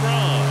a home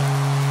run.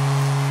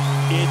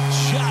 It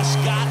just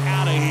got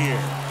out of here.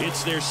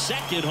 It's their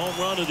second home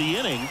run of the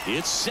inning.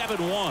 It's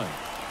 7-1.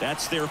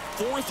 That's their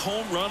 4th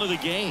home run of the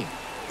game.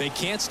 They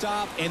can't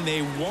stop, and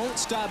they won't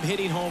stop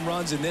hitting home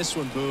runs in this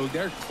one, Boog.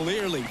 They're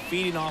clearly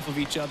feeding off of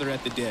each other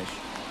at the dish.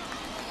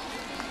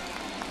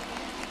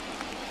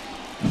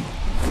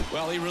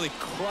 Well, he really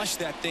crushed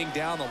that thing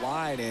down the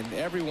line, and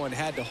everyone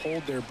had to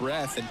hold their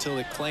breath until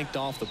it clanked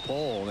off the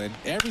pole. And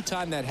every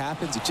time that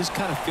happens, it just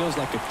kind of feels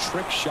like a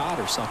trick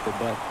shot or something.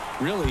 But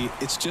really,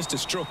 it's just a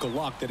stroke of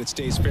luck that it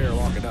stays fair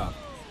long enough.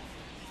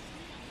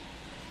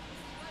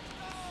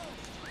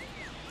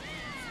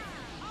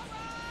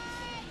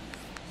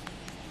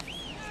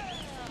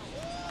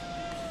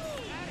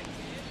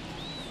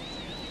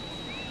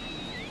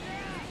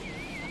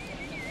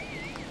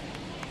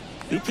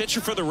 New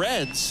pitcher for the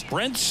Reds,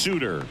 Brent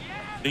Suter.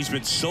 He's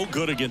been so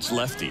good against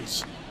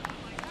lefties.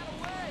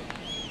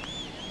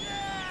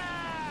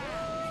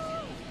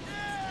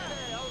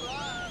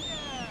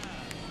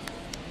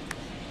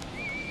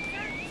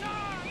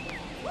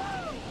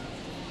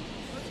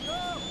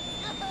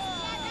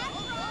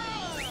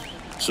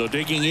 So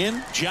digging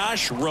in,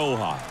 Josh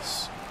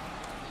Rojas.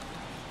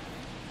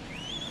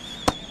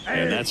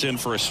 And that's in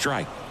for a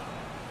strike.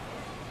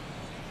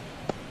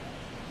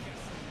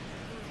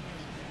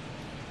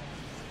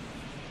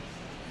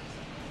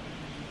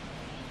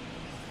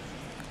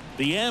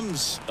 The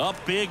M's up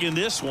big in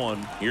this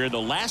one here in the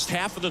last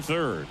half of the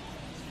 3rd.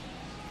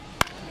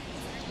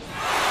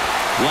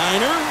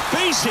 Liner,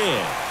 base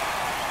hit.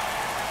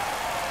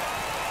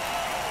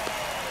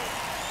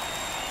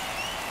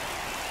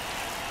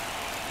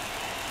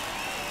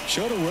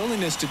 Showed a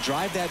willingness to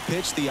drive that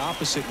pitch the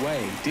opposite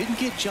way. Didn't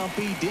get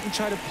jumpy, didn't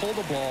try to pull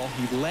the ball.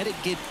 He let it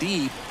get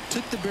deep,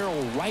 took the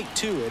barrel right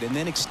to it, and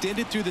then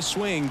extended through the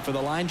swing for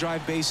the line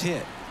drive base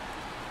hit.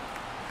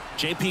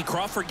 J.P.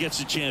 Crawford gets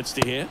a chance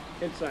to hit.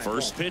 Inside.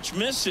 First pitch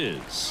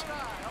misses.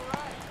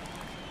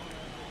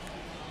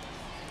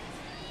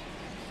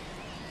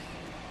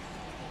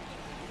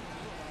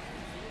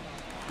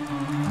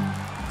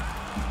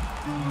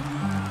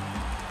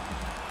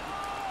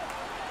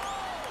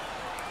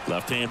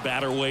 Left-hand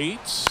batter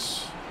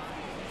waits.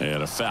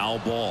 And a foul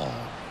ball.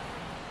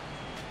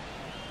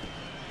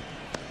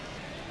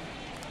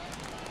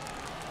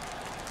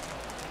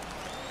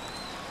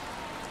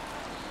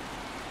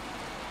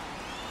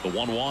 The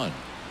 1-1.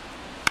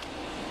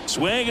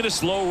 Swing and a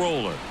slow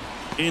roller.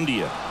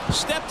 India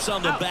steps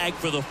on the bag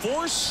for the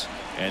force,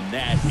 and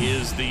that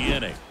is the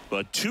inning.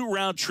 But 2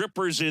 round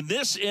trippers in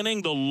this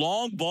inning. The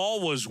long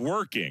ball was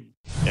working,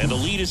 and the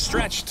lead is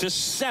stretched to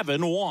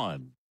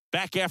 7-1.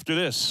 Back after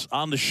this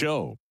on the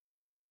show.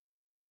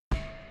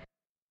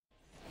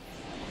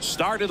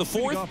 Start of the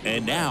 4th,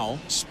 and now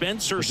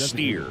Spencer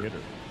Steer.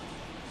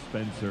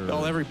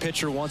 Well, every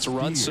pitcher wants a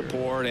run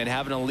support, and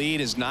having a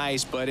lead is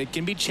nice, but it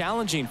can be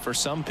challenging for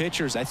some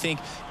pitchers. I think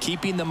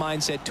keeping the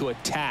mindset to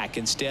attack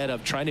instead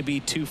of trying to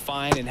be too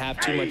fine and have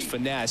too much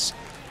finesse.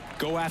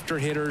 Go after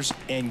hitters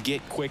and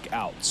get quick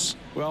outs.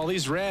 Well,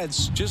 these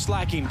Reds just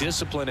lacking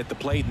discipline at the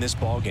plate in this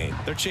ball game.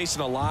 They're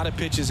chasing a lot of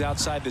pitches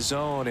outside the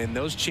zone, and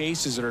those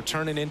chases are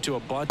turning into a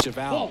bunch of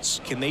outs.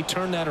 Can they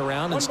turn that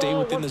around and stay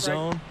within the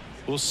zone?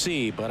 We'll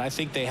see, but I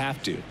think they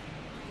have to.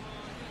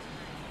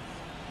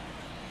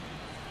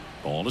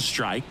 Ball to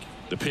strike.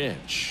 The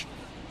pitch.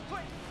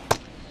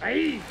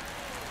 Hey.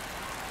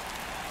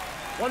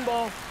 1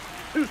 ball,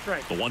 2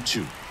 strikes. The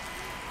 1-2.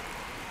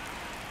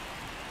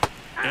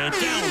 And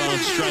down on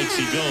strikes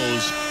he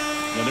goes.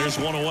 And there's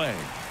 1 away.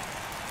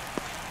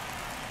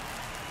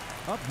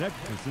 Up next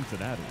for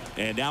Cincinnati.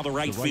 And now the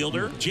right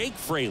fielder, Jake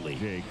Fraley.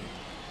 Jake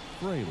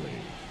Fraley.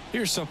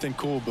 Here's something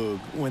cool, Boog.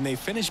 When they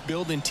finished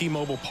building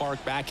T-Mobile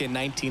Park back in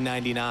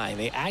 1999,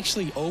 they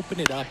actually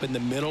opened it up in the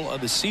middle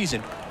of the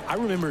season. I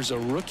remember as a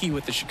rookie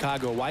with the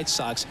Chicago White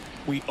Sox,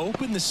 we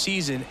opened the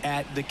season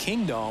at the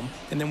Kingdome,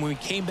 and then when we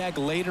came back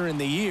later in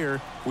the year,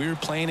 we were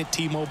playing at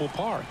T-Mobile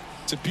Park.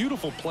 It's a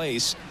beautiful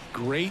place,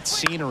 great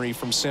scenery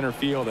from center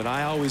field, and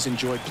I always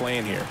enjoyed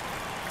playing here.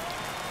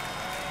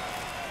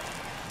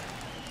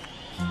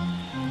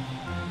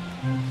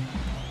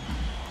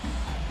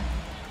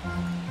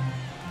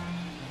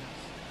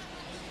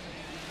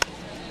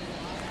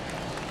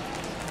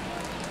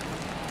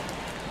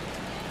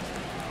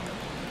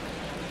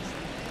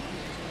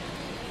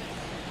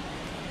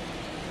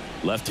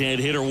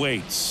 Left-hand hitter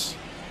waits.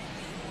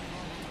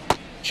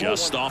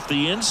 Just off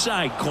the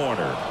inside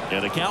corner.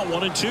 And the count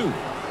 1-2.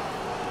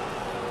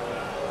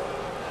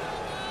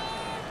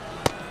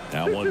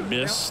 That one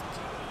missed.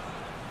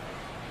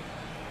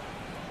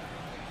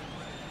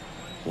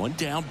 One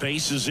down,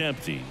 base is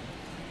empty.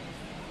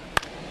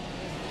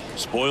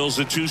 Spoils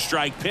the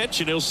 2-strike pitch,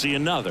 and he'll see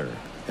another.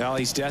 Well,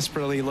 he's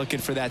desperately looking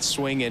for that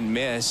swing and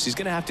miss. He's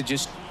going to have to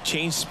just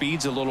change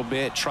speeds a little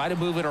bit, try to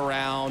move it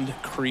around,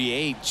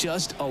 create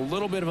just a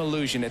little bit of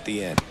illusion at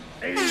the end.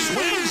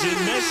 Swings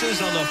and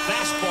misses on the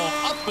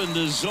fastball up in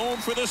the zone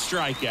for the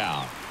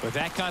strikeout. With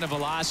that kind of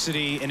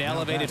velocity, an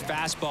elevated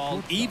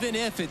fastball, even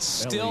if it's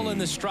still in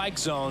the strike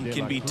zone,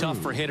 can be tough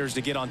for hitters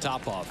to get on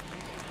top of.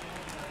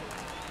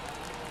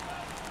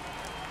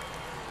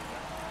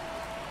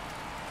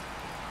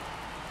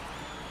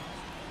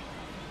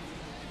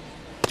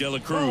 De La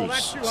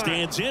Cruz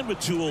stands in with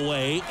 2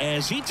 away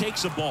as he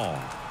takes a ball.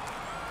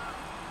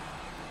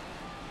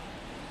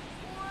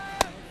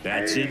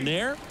 That's in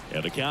there,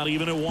 and the count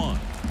even at 1.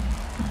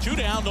 2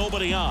 down,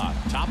 nobody on.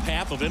 Top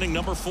half of inning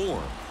number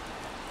 4.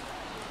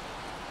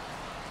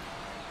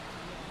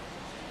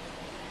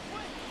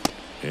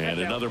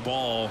 And another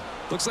ball.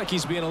 Looks like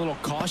he's being a little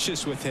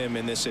cautious with him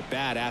in this at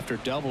bat after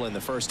doubling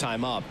the first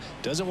time up.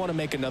 Doesn't want to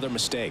make another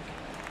mistake.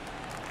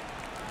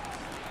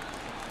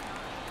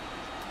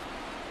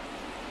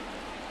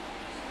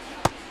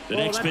 The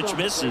next pitch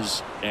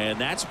misses, and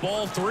that's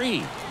ball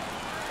 3.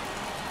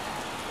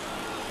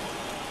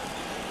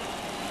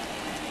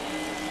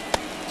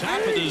 Top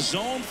of the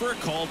zone for a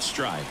called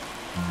strike.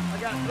 I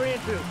got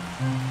 3-2.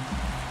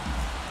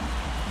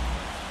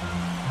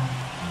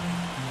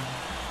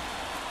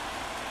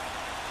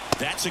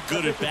 That's a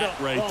good at bat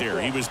right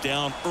there. He was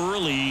down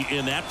early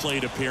in that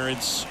plate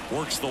appearance.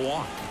 Works the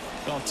walk.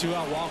 Well,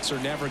 2-out walks are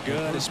never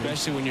good,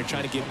 especially when you're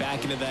trying to get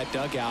back into that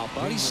dugout.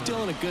 But he's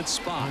still in a good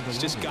spot. He's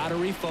just got to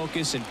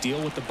refocus and deal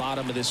with the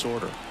bottom of this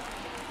order.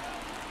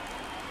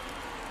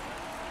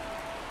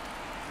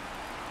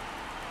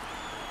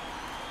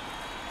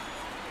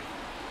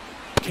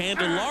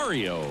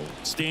 Candelario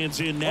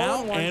stands in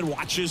now and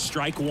watches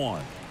strike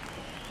 1.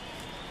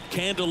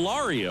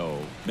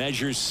 Candelario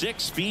measures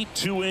 6 feet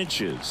 2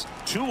 inches,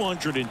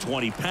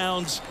 220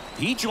 pounds.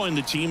 He joined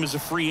the team as a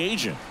free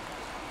agent.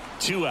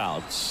 2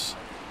 outs.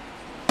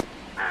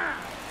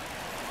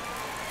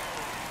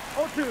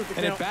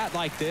 And a bat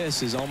like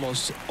this is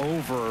almost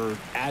over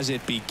as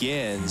it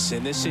begins.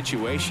 In this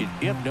situation,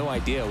 you have no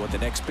idea what the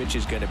next pitch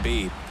is going to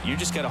be. You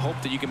just got to hope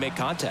that you can make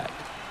contact.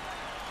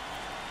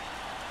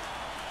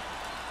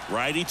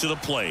 Righty to the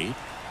plate.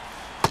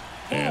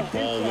 And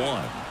ball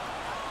 1.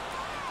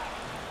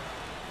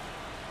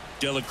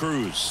 De La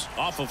Cruz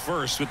off of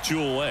first with 2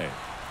 away.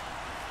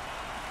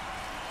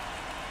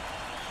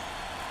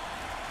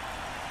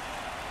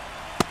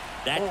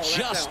 That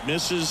just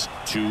misses.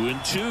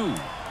 2-2.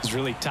 He's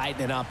really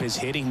tightening up his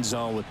hitting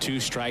zone with 2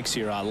 strikes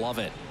here. I love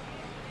it.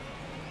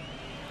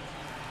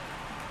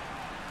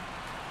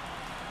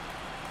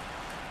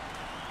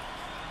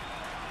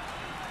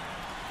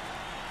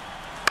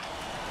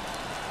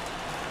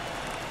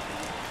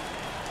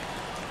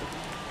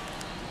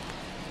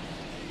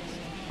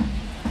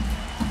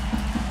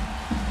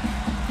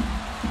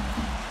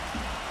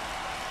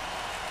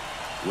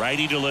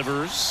 Righty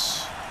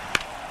delivers.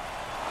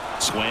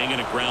 Swing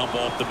and a ground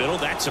ball up the middle.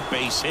 That's a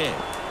base hit.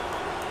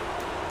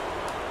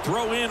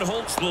 Throw in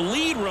holds the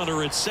lead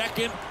runner at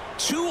second.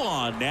 2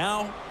 on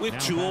now with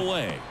 2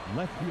 away.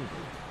 Left fielder,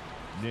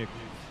 Nick.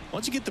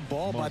 Once you get the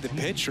ball by the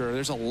pitcher,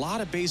 there's a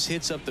lot of base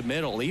hits up the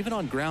middle, even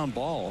on ground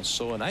balls.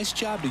 So a nice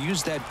job to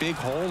use that big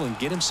hole and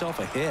get himself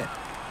a hit.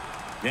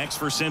 Next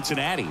for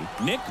Cincinnati,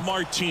 Nick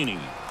Martini.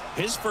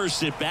 His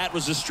first at bat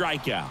was a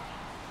strikeout.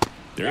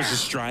 There's a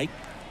strike.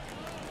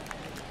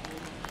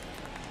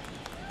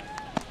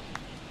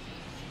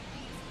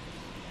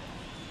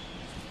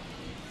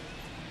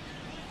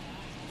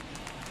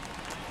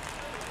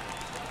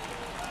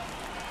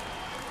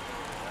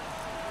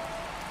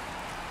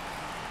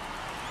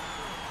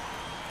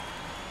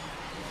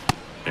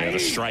 And a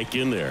strike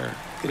in there.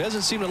 He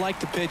doesn't seem to like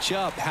to pitch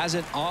up.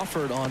 Hasn't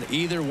offered on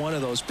either one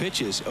of those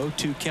pitches.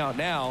 0-2 count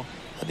now.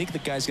 I think the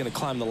guy's going to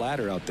climb the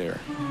ladder out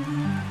there.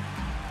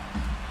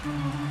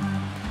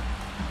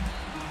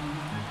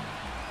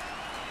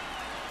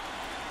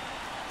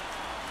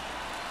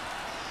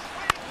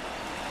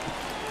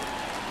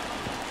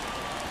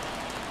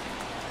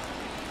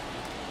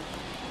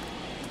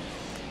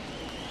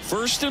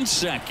 First and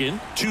second,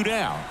 2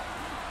 down.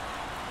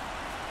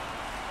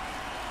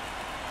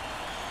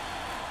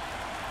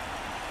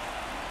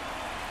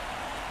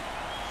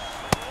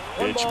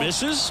 Pitch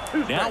misses.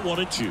 Now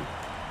 1-2.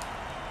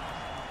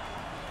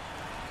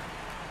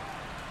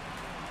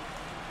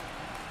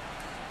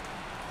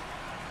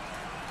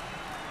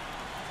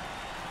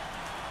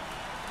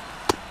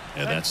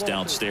 And that's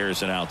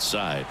downstairs and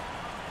outside.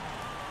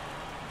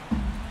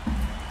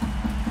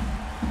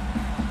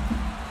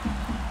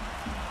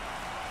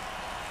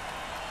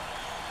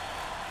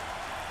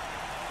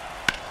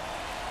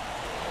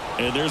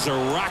 And there's a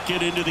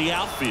rocket into the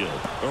outfield.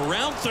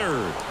 Around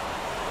third.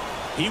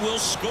 He will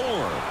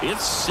score.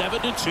 It's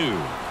 7-2.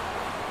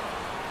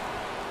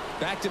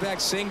 Back-to-back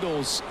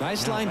singles.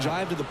 Nice line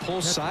drive to the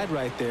pull side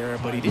right there,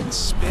 but he didn't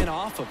spin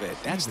off of it.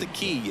 That's the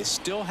key. You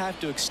still have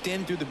to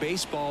extend through the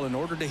baseball in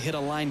order to hit a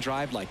line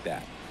drive like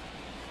that.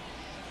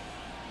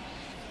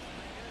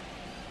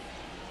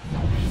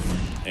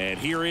 And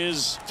here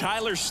is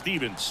Tyler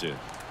Stevenson.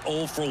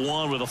 0 for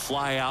 1 with a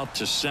fly out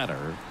to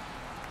center.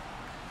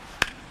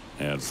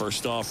 And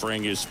first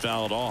offering is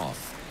fouled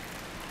off.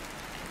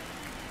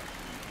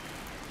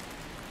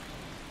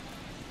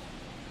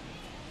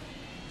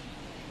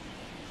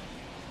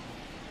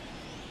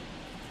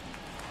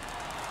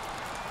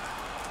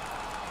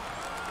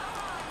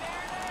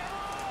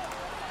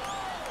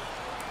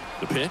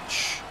 The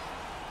pitch.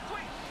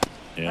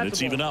 And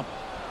it's even up.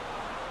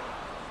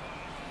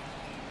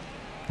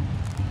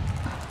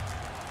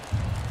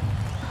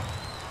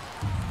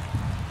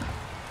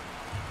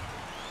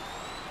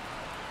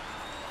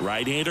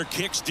 Right-hander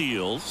kicks,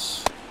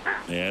 deals.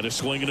 And a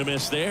swing and a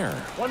miss there.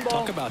 One ball.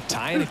 Talk about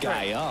tying a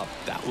guy up.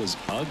 That was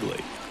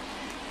ugly.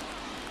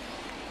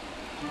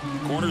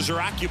 Corners are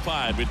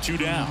occupied with 2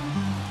 down.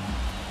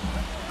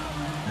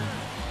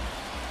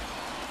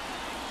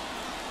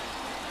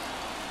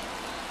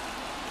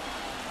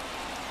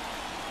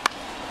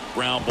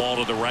 Ground ball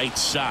to the right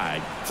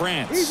side.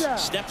 France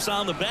steps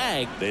on the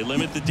bag. They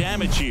limit the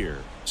damage here.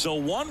 So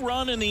 1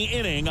 run in the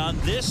inning on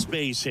this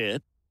base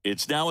hit.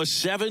 It's now a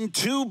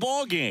 7-2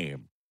 ball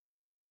game.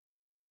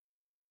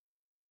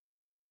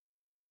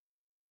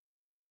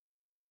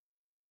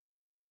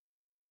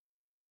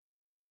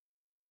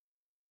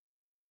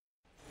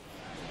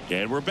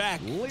 And we're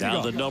back.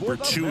 Down the number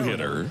 2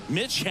 hitter,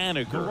 Mitch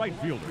Haniger. The right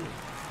fielder,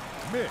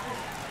 Mitch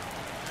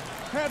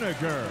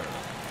Haniger.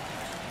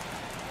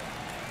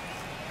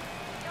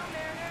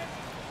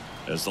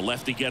 As the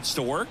lefty gets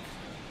to work.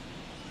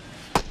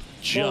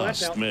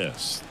 Just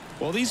missed.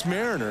 Well, these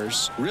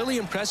Mariners really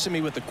impressing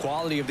me with the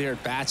quality of their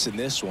at-bats in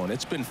this one.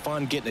 It's been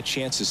fun getting a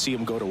chance to see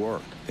them go to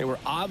work. They were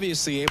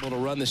obviously able to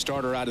run the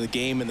starter out of the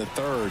game in the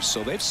 3rd,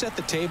 so they've set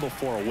the table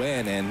for a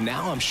win, and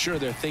now I'm sure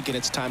they're thinking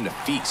it's time to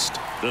feast.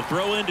 The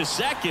throw into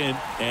second,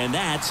 and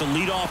that's a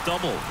leadoff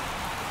double.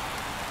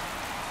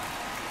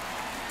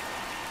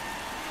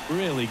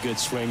 Really good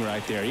swing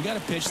right there. He got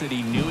a pitch that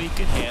he knew he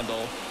could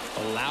handle,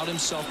 allowed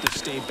himself to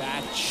stay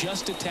back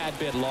just a tad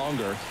bit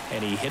longer,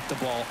 and he hit the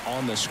ball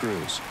on the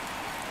screws.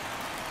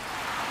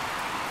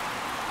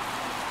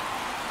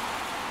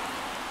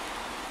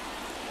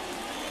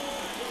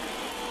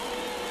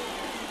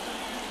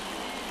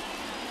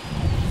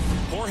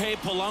 Jorge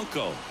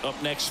Polanco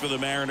up next for the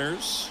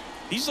Mariners.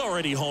 He's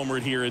already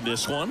homered here in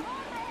this one.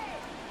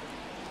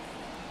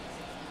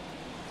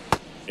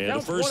 And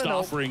the first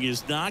offering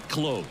is not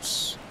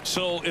close.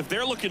 So if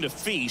they're looking to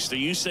feast, are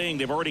you saying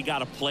they've already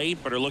got a plate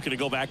but are looking to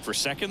go back for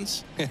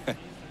seconds?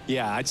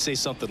 Yeah, I'd say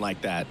something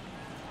like that.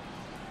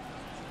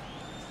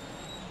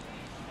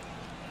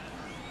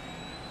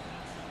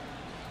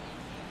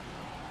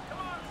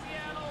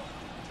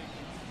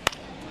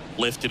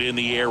 Lifted in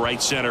the air,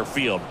 right center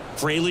field.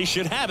 Fraley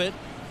should have it.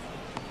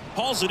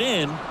 Hauls it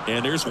in,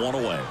 and there's 1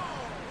 away.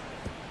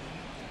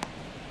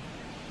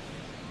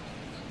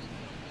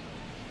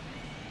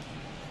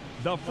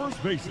 The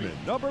first baseman,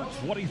 number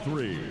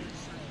 23,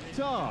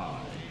 Ty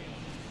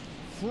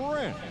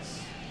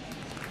France.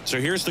 So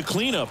here's the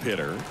cleanup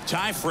hitter,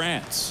 Ty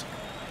France.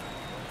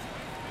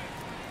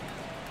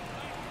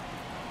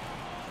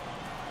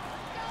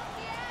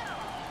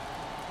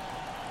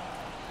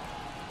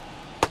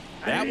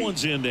 That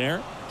one's in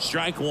there.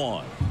 Strike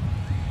 1.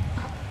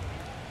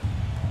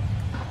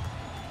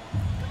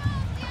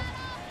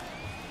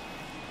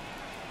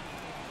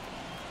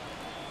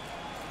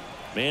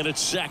 Man at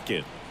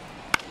second.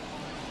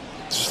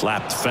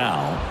 Slapped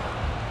foul.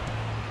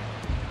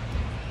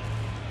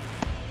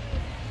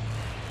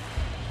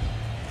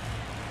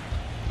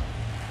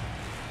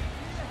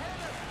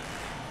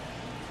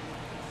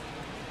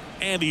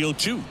 And the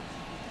 0-2.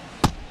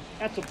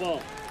 That's a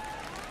ball.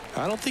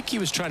 I don't think he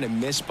was trying to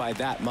miss by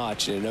that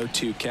much in an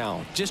 0-2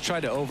 count. Just tried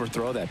to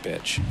overthrow that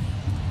pitch.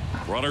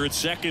 Runner at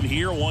second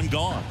here, 1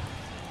 gone.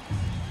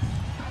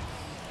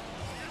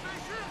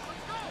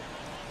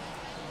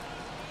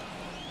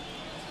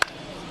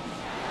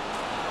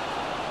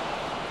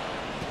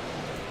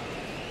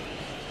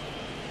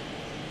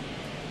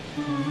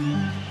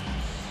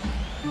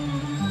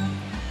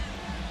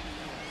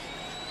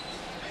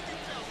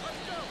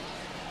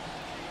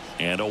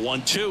 And a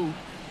 1-2.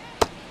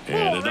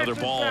 And another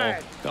ball.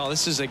 Well,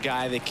 this is a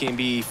guy that can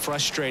be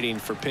frustrating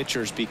for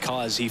pitchers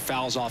because he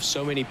fouls off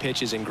so many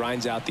pitches and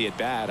grinds out the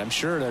at-bat. I'm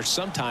sure there's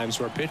some times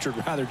where a pitcher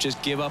would rather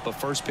just give up a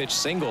first pitch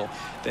single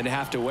than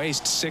have to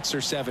waste 6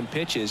 or 7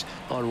 pitches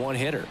on 1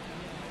 hitter.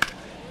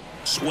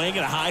 Swing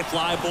and a high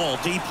fly ball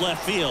deep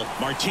left field.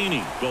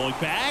 Martini going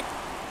back.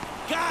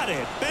 Got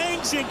it.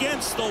 Bangs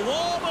against the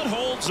wall but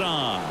holds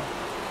on.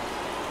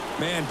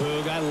 Man,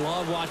 Boog, I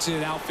love watching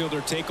an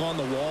outfielder take on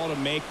the wall to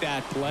make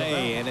that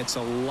play, and it's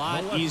a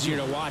lot easier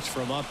to watch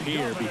from up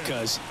here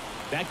because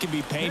That can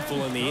be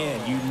painful in the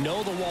end. You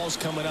know the wall's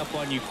coming up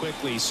on you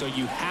quickly, so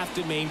you have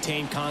to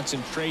maintain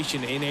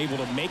concentration and able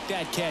to make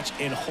that catch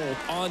and hold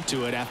on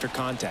to it after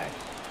contact.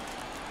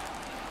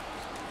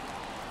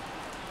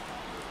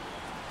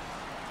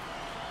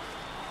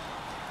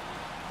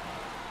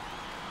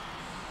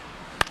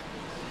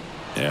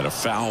 And a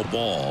foul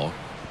ball.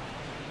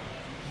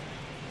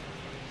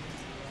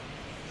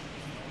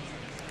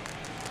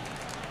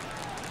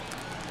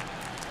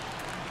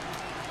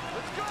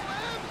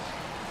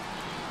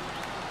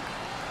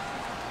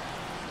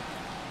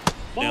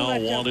 Now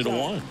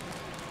 1-1.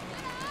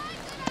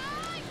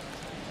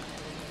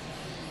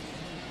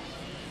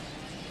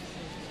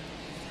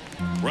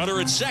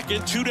 Runner at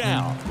second, 2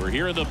 down. We're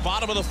here in the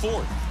bottom of the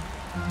 4th.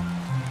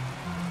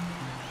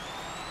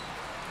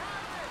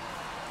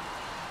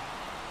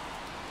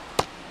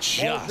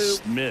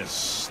 Just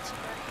missed.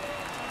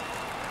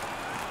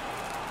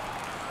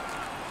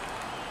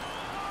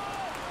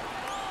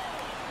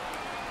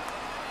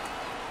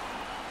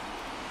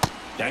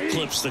 That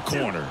clips the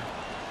corner.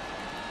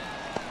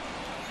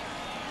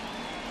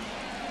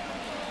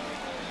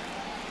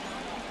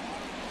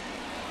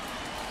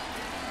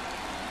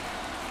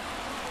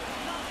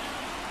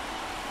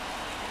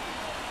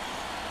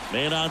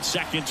 Man on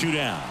second, 2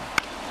 down.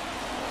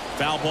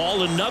 Foul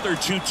ball, another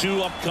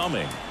 2-2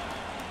 upcoming.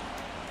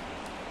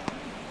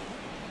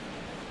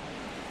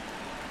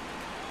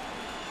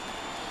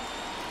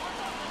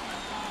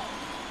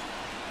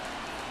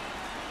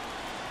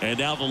 And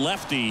now the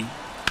lefty.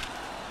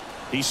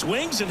 He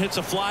swings and hits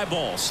a fly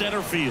ball.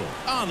 Center field.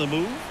 On the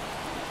move.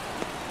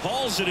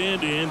 Hauls it in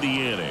to end the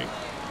inning.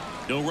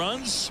 No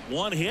runs,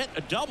 1 hit,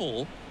 a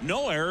double,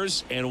 no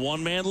errors, and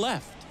 1 man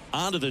left.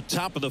 On to the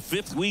top of the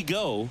 5th we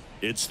go.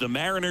 It's the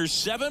Mariners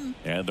 7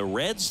 and the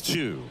Reds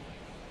 2.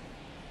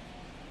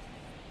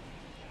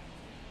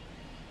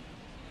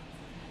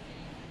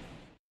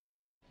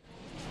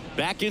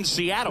 Back in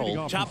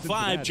Seattle, top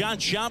 5, John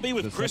Sciambi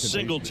with Chris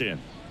Singleton.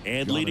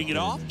 And leading it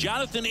off,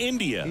 Jonathan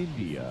India.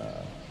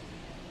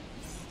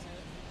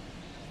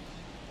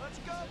 Let's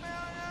go,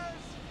 Mariners!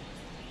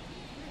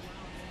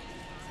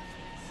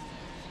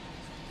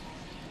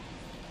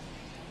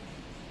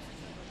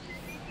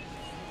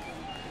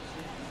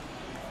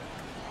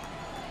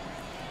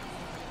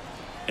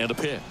 And a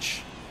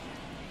pitch.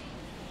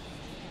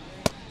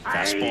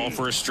 Fastball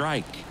for a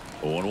strike.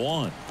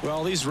 0-1.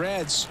 Well, these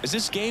Reds, as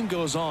this game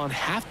goes on,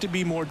 have to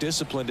be more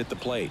disciplined at the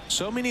plate.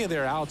 So many of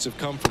their outs have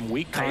come from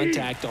weak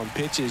contact on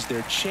pitches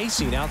they're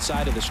chasing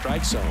outside of the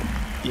strike zone.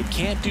 You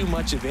can't do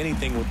much of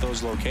anything with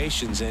those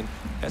locations, and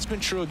that's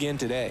been true again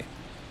today.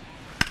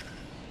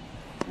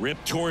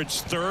 Ripped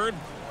towards third.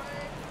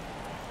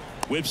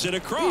 Whips it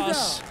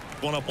across.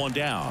 1 up, 1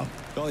 down.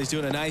 Well, he's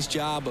doing a nice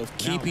job of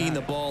keeping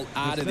the ball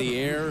out of the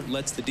air.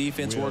 Lets the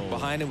defense work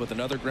behind him with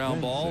another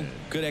ground ball.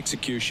 Good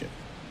execution.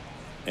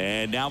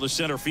 And now the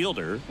center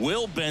fielder,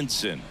 Will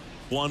Benson,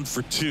 1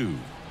 for 2.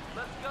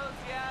 Let's go,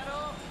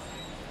 Seattle!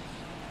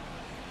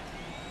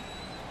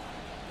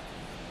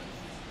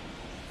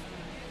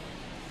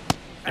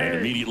 And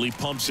immediately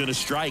pumps in a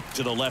strike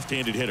to the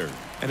left-handed hitter.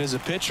 And as a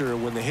pitcher,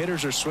 when the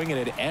hitters are swinging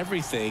at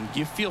everything,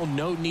 you feel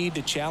no need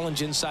to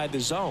challenge inside the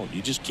zone.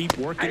 You just keep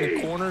working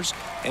the corners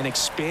and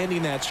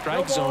expanding that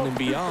strike zone and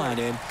beyond,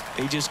 and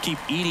they just keep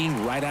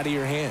eating right out of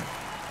your hand.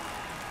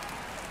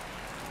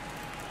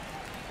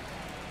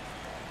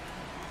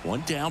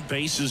 1 down,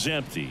 base is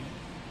empty.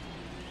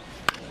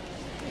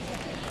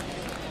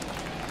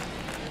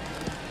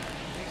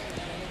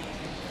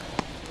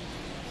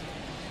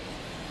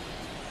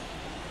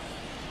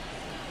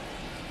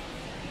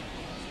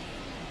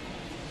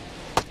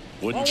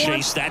 Wouldn't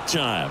chase that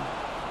time.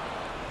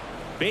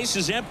 Base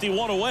is empty,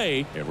 1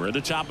 away, and we're at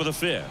the top of the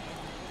 5th.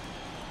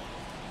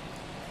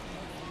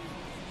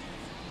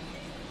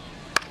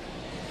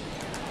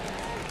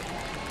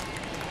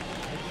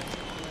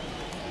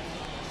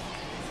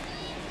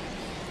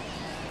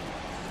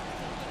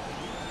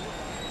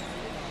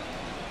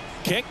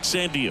 Kicks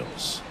and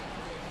deals.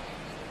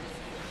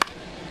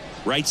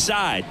 Right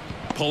side,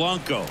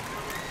 Polanco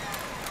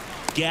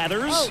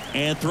gathers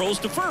and throws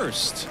to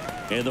first.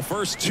 And the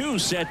first 2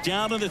 set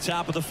down in the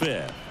top of the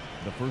 5th.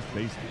 The first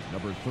baseman,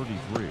 number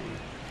 33,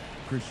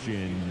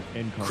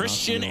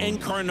 Christian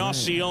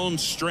Encarnacion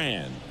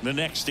Strand, the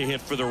next to hit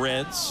for the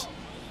Reds.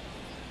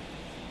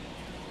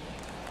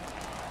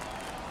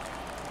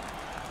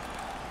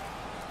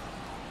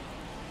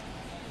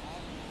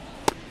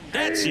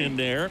 That's in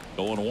there.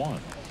 0-1.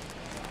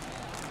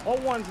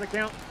 0-1's the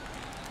count.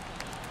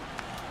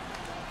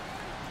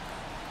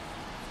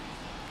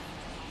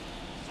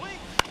 Swing!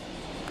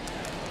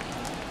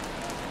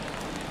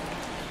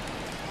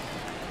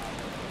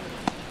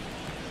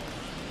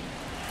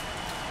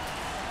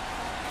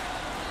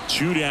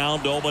 2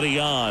 down, nobody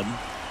on.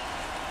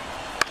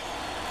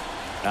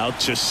 Out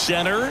to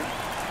center.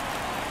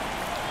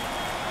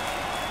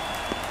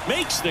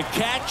 Makes the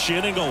catch,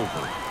 inning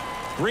over.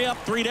 3 up,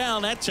 3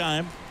 down that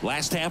time.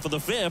 Last half of the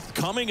 5th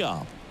coming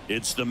up.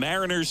 It's the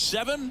Mariners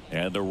 7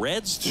 and the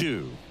Reds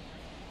 2.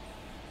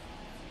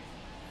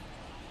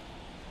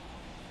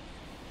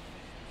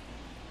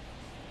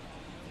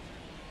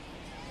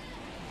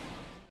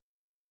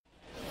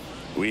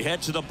 We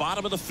head to the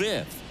bottom of the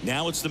 5th.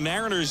 Now it's the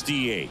Mariners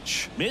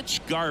DH,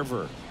 Mitch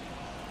Garver.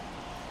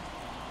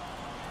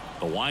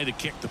 The wide to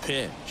kick the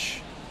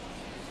pitch.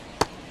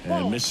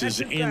 And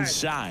misses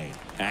inside.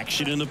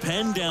 Action in the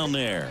pen down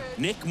there.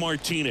 Nick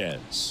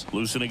Martinez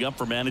loosening up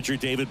for manager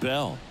David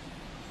Bell.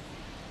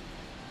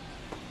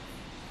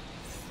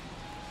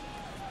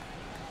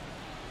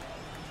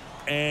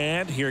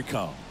 And here it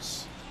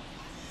comes.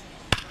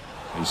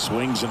 He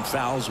swings and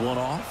fouls one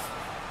off.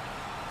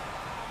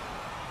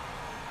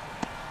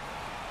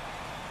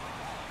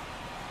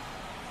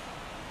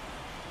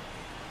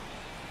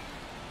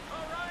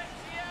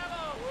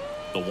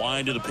 The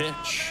wind of the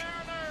pitch.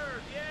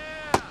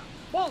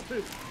 Ball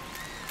 2.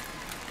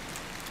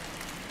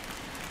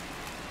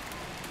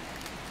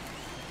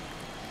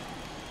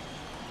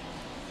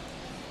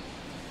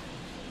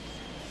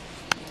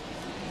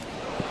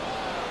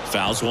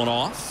 Fouls one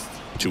off.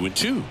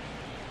 2-2.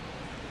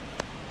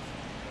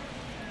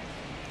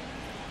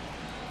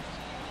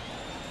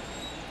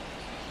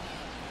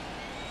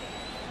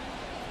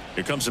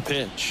 Here comes the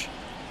pitch.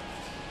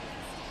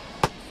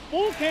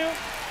 Full count.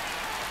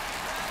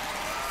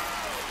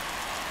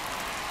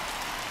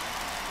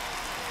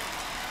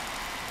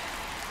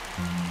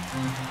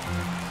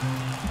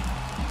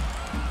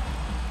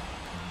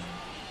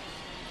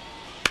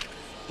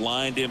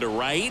 Lined into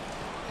right.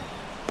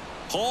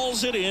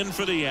 Hauls it in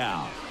for the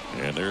out.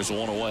 And there's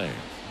one away.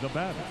 The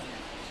batter,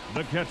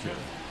 the catcher,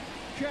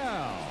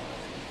 Cal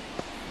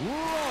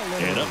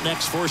Raleigh. And up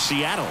next for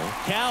Seattle,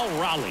 Cal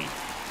Raleigh.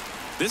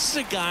 This is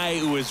a guy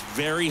who is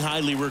very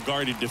highly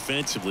regarded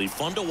defensively.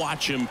 Fun to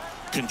watch him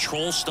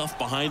control stuff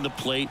behind the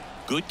plate.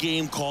 Good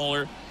game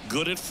caller,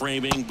 good at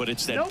framing, but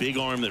it's that big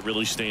arm that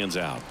really stands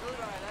out.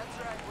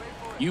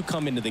 You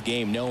come into the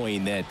game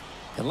knowing that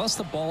unless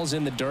the ball's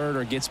in the dirt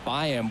or gets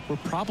by him, we're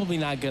probably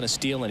not going to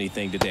steal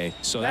anything today.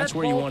 So that's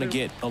where you want to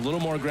get a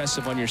little more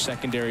aggressive on your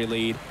secondary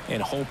lead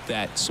and hope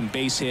that some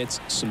base hits,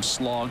 some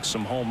slugs,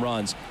 some home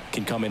runs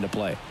can come into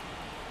play.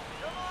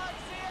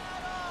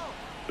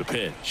 The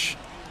pitch.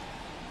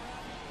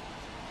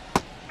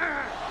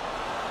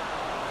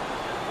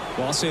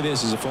 Well, I'll say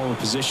this as a former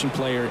position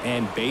player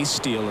and base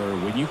stealer.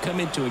 When you come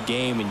into a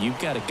game and you've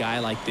got a guy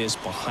like this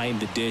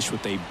behind the dish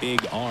with a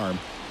big arm,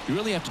 you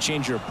really have to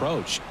change your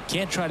approach.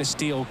 Can't try to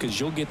steal because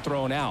you'll get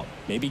thrown out.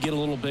 Maybe get a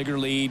little bigger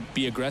lead,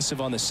 be aggressive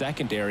on the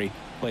secondary,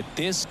 but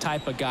this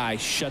type of guy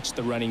shuts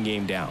the running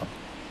game down.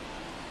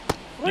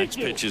 Next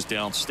pitch is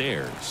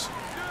downstairs.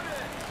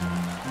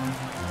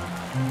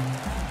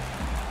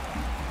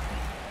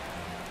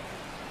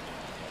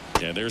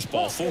 And there's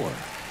ball 4.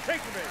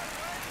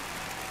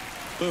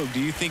 Boog, do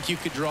you think you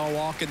could draw a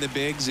walk in the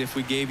bigs if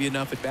we gave you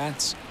enough at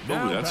bats?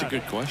 Oh, that's a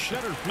good question.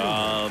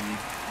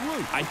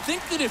 I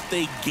think that if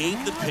they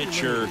gave the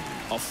pitcher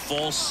a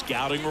false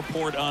scouting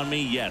report on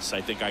me, yes,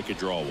 I think I could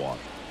draw a walk.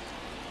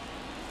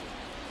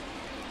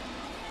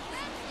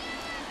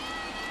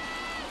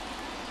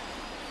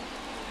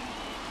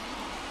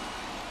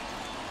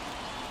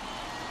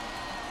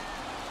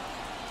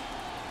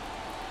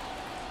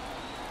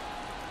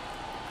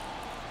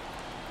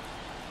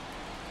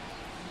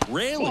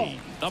 Raley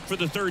up for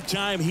the 3rd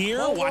time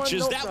here.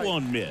 Watches that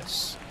one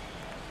miss.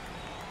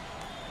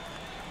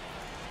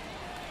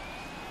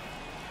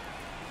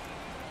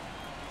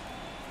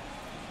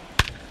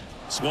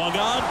 Swung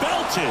on,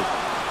 belted.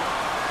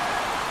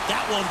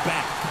 That one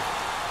back.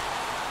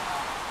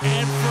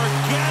 And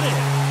forget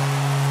it.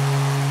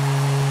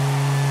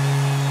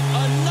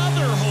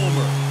 Another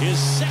homer. His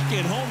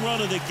 2nd home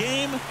run of the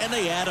game, and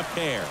they add a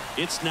pair.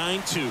 It's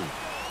 9-2.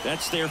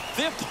 That's their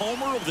 5th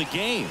homer of the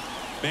game.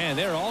 Man,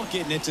 they're all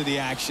getting into the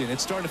action.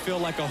 It's starting to feel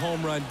like a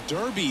home run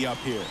derby up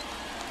here.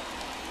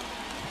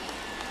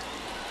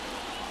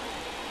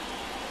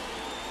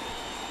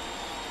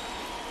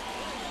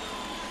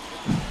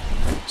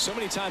 So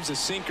many times a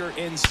sinker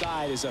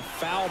inside is a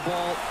foul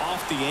ball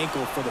off the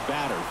ankle for the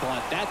batter.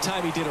 But that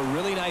time he did a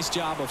really nice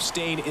job of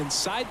staying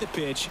inside the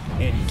pitch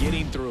and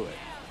getting through it.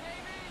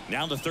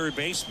 Now the 3rd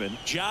baseman,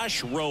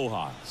 Josh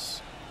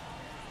Rojas.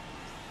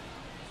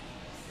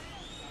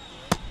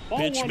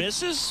 Pitch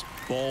misses.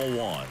 Ball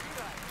 1.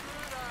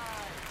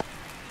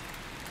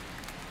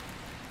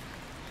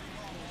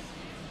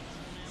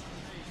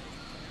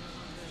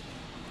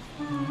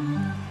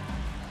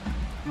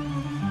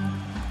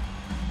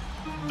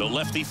 The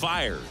lefty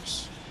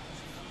fires.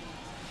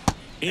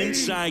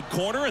 Inside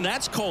corner, and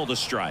that's called a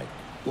strike.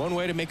 One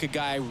way to make a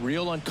guy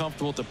real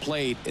uncomfortable at the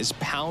plate is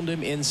pound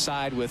him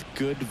inside with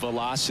good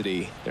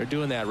velocity. They're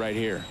doing that right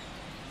here.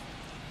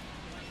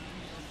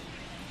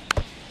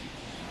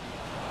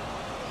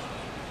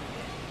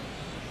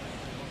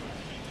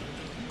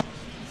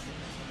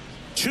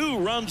 Two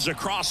runs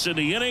across in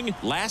the inning.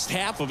 Last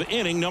half of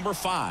inning number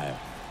 5.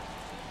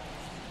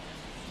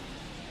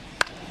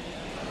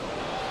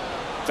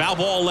 Foul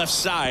ball left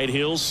side.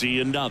 He'll see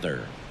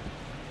another.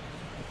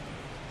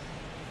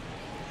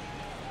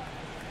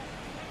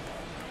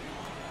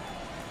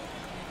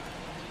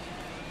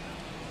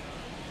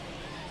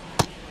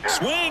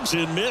 Swings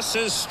and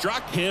misses.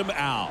 Struck him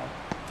out.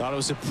 Thought it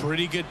was a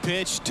pretty good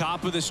pitch.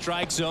 Top of the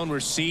strike zone.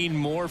 We're seeing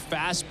more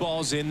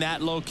fastballs in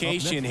that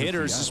location.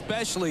 Hitters,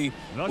 especially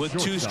with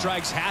 2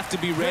 strikes, have to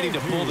be ready to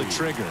pull the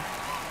trigger.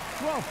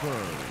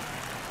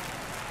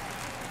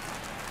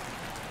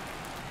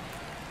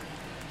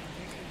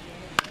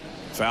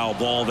 Foul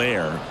ball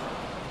there.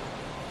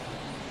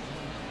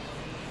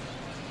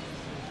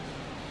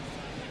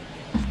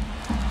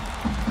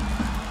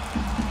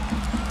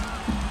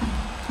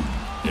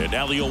 And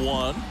now the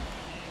 0-1.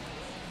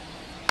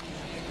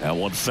 That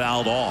one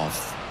fouled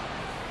off.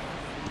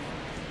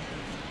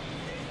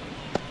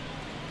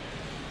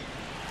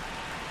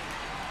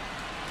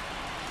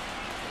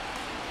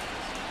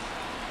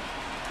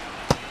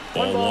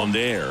 Ball 1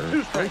 there.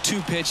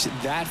 0-2 pitch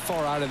that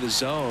far out of the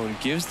zone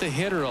gives the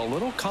hitter a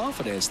little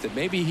confidence that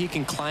maybe he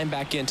can climb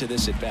back into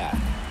this at bat.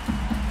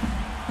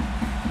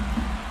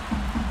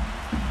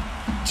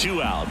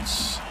 2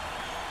 outs.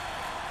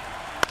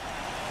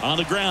 On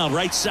the ground,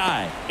 right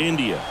side,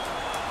 India.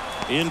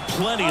 In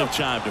plenty of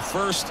time to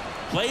first.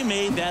 Play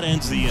made, that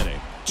ends the inning.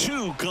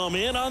 2 come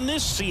in on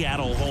this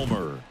Seattle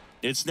homer.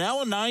 It's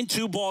now a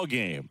 9-2 ball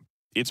game.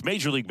 It's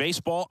Major League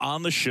Baseball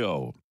on the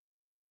show.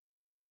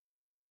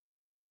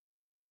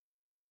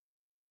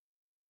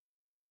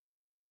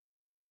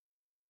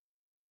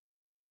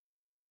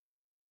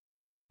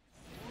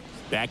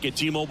 Back at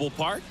T-Mobile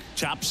Park,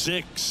 top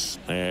 6.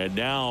 And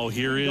now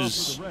here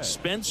is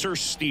Spencer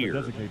Steer.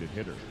 Designated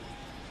hitter.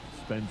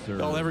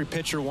 Well, every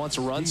pitcher wants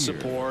run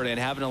support, and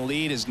having a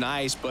lead is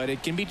nice, but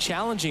it can be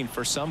challenging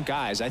for some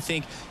guys. I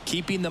think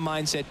keeping the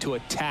mindset to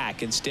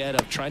attack instead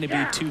of trying to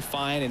be too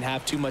fine and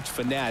have too much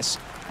finesse,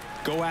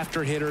 go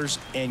after hitters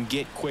and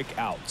get quick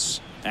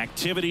outs.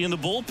 Activity in the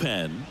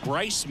bullpen.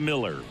 Bryce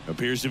Miller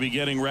appears to be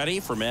getting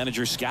ready for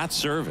manager Scott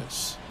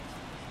Service.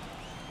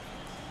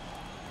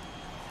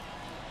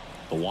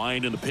 The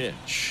wind and the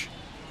pitch.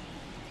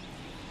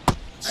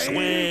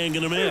 Swing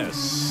and a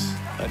miss.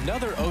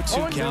 Another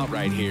 0-2 count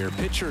right here.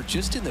 Pitcher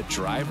just in the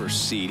driver's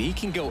seat. He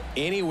can go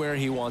anywhere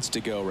he wants to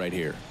go right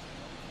here.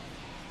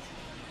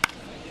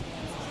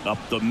 Up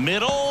the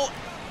middle.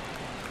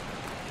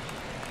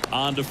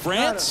 On to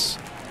France.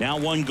 Now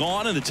 1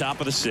 gone in the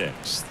top of the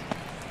 6th.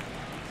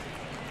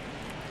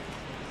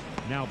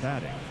 Now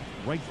batting,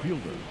 right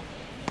fielder,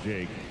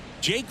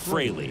 Jake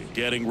Fraley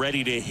getting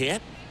ready to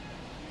hit.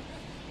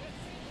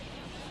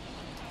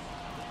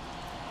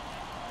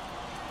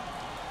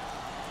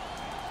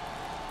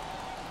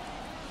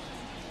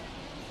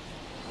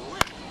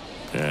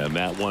 And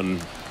that one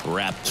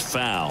wrapped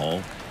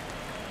foul.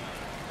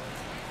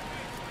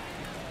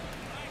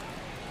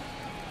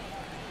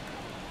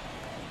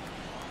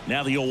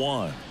 Now the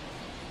 0-1.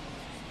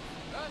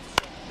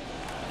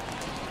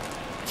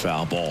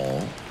 Foul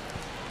ball.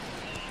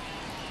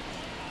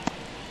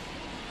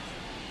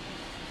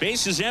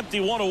 Base is empty,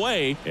 1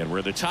 away, and we're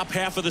in the top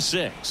half of the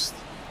 6th.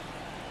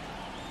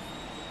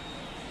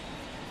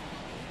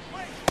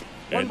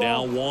 And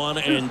now 1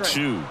 and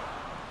 2.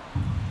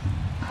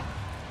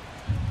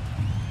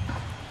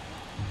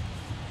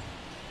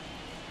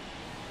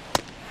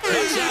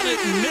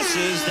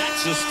 Misses.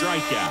 That's a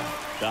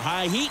strikeout. The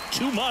high heat,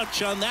 too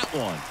much on that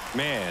one.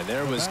 Man,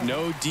 there was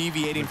no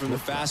deviating from the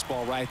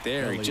fastball right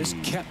there. He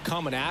just kept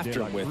coming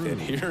after him with it.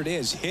 Here it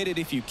is. Hit it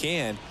if you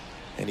can.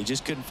 And he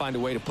just couldn't find a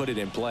way to put it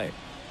in play.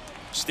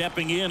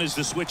 Stepping in is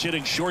the switch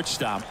hitting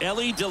shortstop,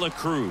 Ellie De La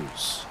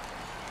Cruz.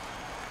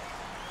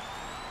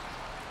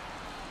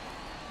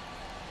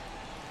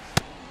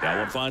 That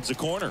one finds the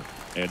corner.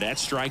 And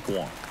that's strike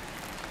 1.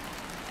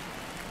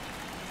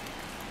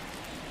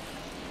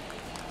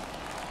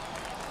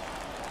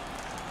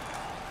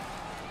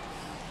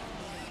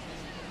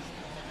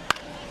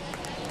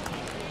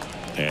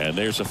 And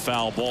there's a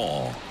foul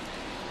ball.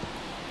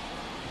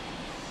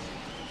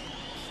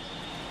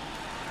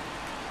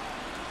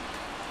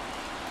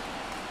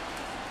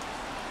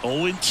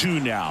 Oh,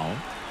 0-2 now.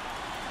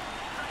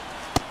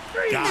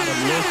 Got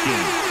him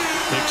looking.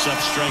 Picks up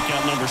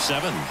strikeout number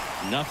 7.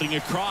 Nothing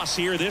across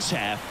here this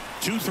half.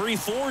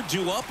 2-3-4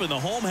 due up in the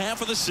home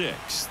half of the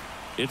 6th.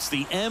 It's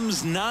the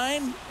M's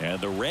 9 and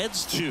the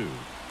Reds 2.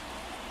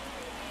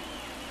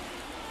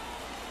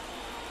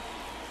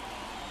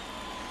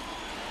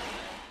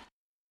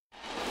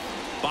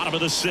 Bottom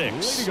of the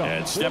 6th,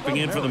 and stepping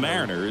in for the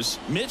Mariners,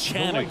 Mitch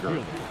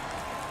Haniger.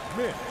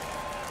 Mitch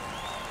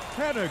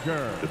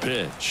Haniger. The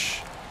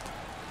pitch.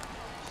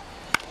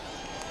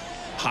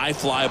 High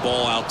fly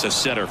ball out to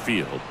center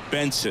field.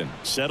 Benson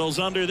settles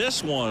under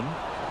this one,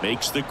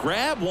 makes the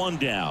grab, 1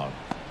 down.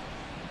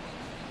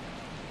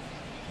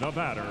 The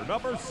batter,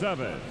 number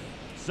 7,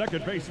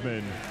 second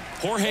baseman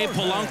Jorge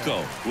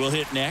Polanco will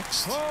hit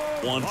next.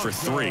 1 for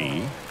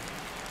 3.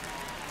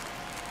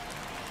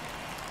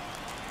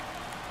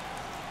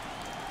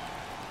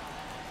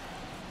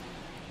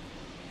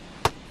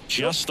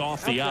 Just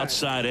off the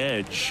outside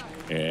edge,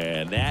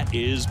 and that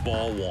is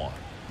ball 1.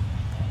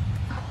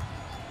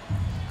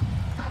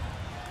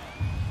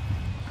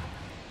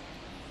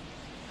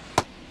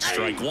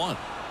 Strike 1.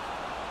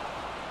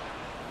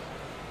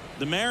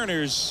 The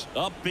Mariners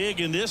up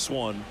big in this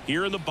one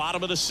here in the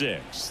bottom of the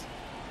 6th.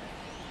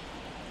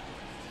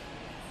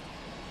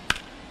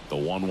 The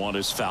 1-1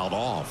 is fouled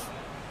off.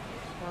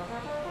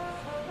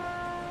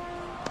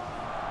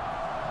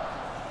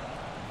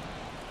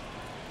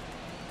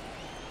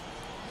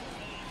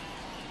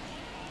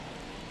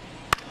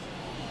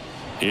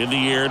 In the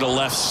air to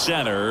left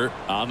center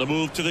on the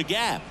move to the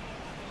gap.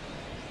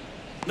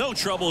 No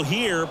trouble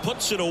here.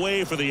 Puts it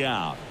away for the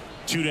out.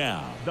 2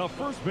 down. The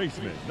first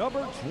baseman,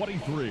 number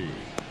 23,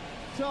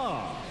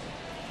 Ty.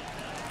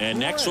 And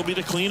next will be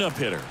the cleanup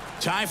hitter,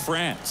 Ty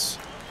France.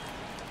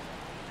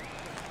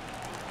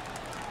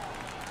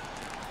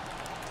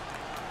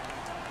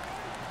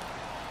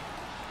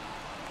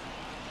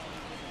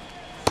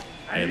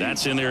 And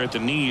that's in there at the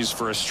knees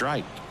for a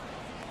strike.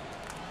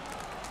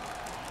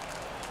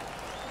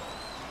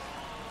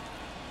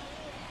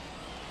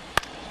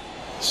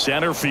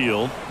 Center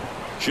field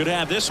should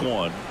have this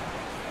one.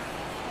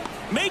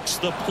 Makes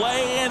the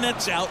play, and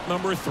it's out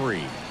number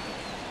 3.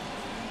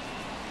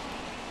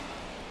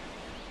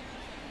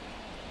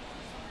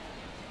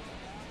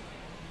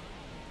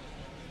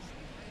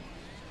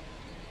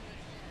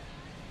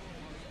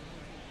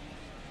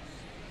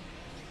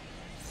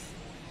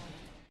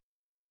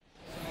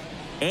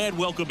 And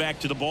welcome back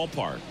to the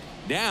ballpark.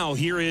 Now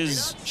here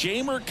is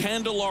Jeimer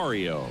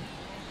Candelario.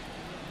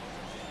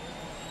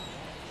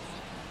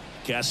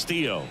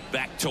 Castillo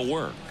back to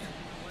work.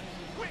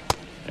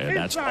 And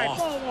that's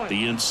off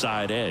the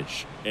inside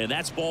edge. And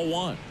that's ball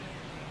 1.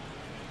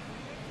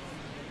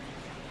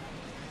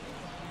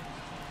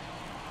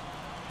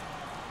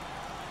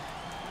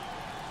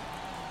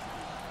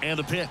 And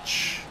the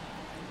pitch.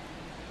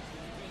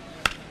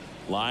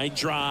 Line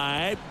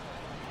drive.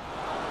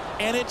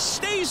 And it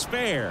stays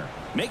fair.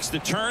 Makes the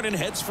turn and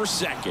heads for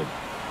second.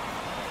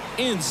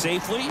 In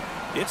safely.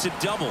 It's a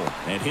double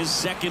and his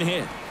second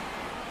hit.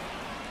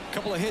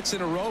 Couple of hits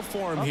in a row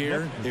for him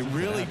here. It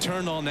really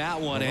turned on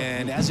that one,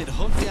 and as it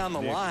hooked down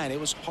the line, it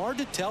was hard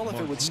to tell if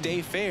it would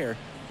stay fair,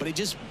 but it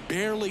just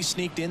barely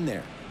sneaked in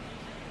there.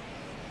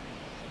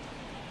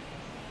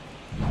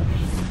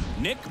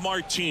 Nick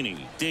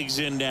Martini digs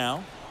in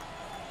now.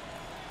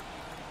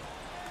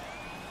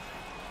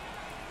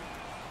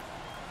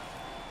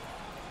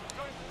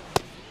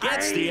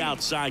 Gets the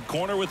outside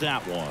corner with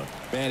that one.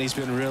 Man, he's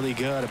been really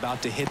good.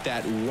 About to hit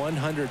that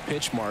 100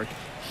 pitch mark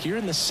here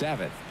in the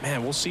 7th.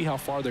 Man, we'll see how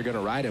far they're going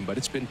to ride him, but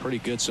it's been pretty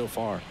good so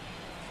far.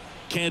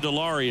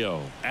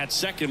 Candelario at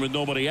second with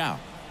nobody out.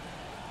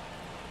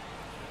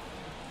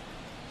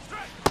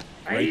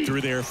 Right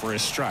through there for a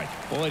strike.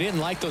 Well, he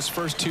didn't like those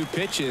first 2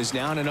 pitches.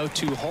 Now in an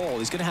 0-2 hole,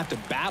 he's going to have to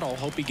battle.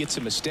 Hope he gets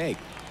a mistake.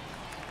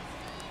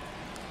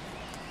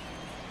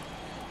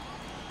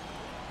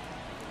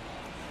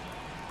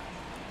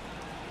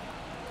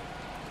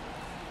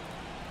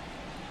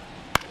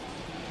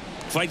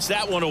 Fights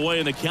that one away,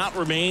 and the count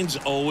remains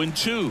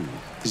 0-2.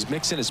 He's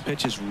mixing his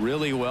pitches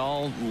really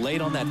well.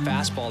 Late on that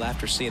fastball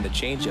after seeing the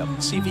changeup.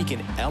 See if he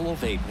can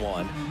elevate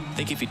one. I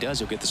think if he does,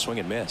 he'll get the swing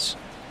and miss.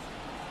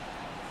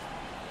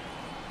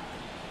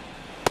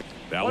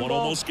 That one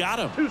almost got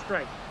him. 2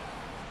 strikes.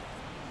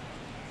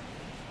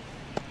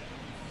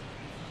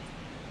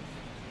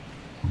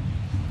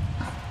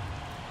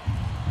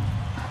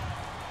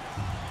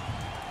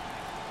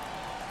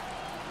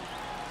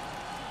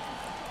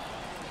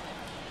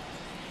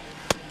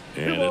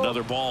 And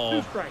another ball.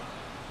 2 strikes.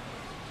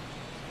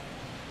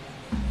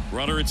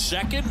 Runner at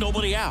second,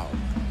 nobody out.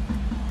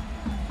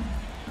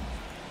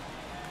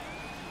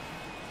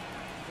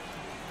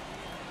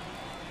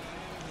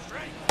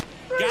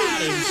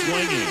 Got him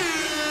swinging.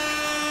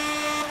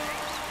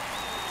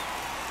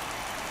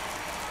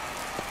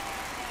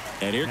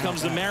 And here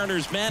comes the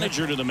Mariners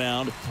manager to the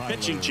mound.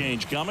 Pitching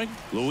change coming.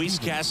 Luis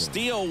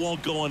Castillo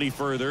won't go any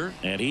further,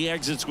 and he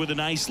exits with a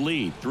nice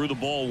lead. Threw the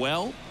ball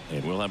well,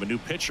 and we'll have a new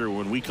pitcher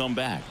when we come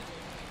back.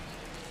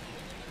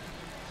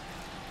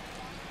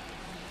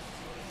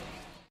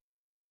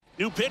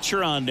 New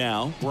pitcher on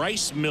now,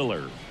 Bryce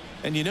Miller.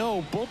 And you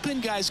know,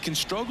 bullpen guys can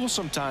struggle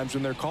sometimes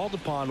when they're called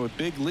upon with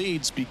big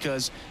leads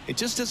because it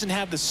just doesn't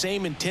have the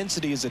same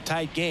intensity as a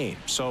tight game.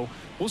 So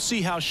we'll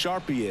see how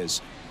sharp he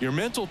is. Your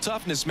mental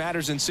toughness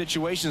matters in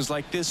situations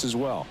like this as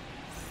well.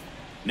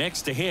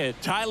 Next to hit,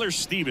 Tyler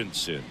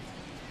Stevenson.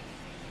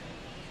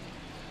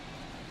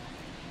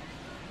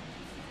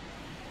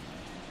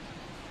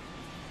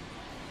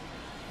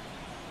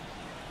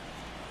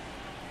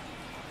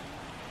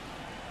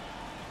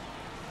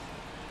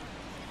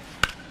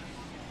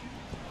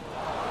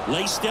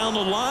 Laced down the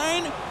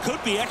line,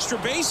 could be extra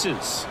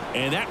bases,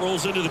 and that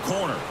rolls into the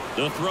corner.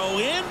 The throw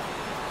in.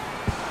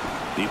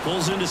 He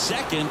pulls into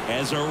second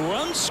as a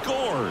run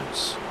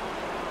scores.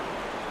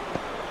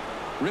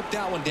 Ripped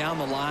that one down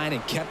the line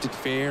and kept it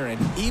fair, and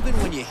even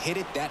when you hit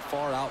it that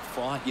far out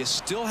front, you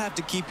still have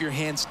to keep your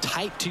hands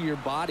tight to your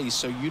body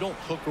so you don't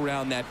hook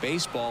around that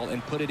baseball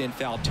and put it in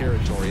foul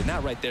territory, and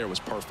that right there was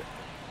perfect.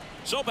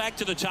 So back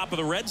to the top of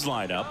the Reds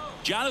lineup.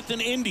 Jonathan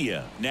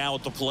India now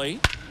at the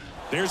plate.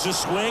 There's a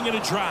swing and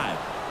a drive.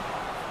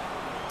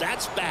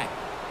 That's back.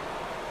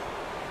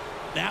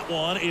 That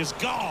one is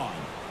gone.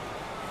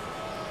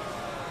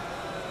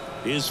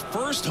 His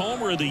first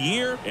homer of the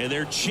year, and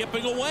they're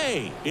chipping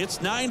away. It's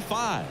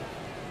 9-5.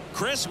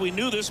 Chris, we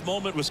knew this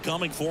moment was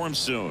coming for him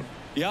soon.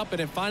 Yep,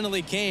 and it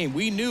finally came.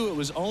 We knew it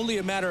was only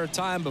a matter of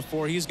time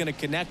before he's going to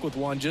connect with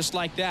one just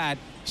like that.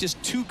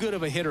 Just too good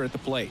of a hitter at the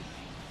plate.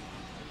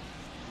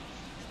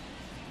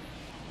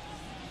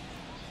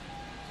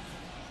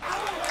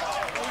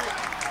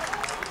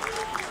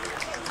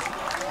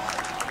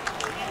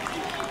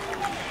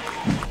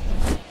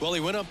 Well, he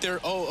went up there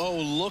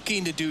 0-0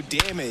 looking to do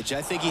damage.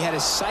 I think he had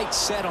his sights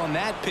set on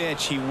that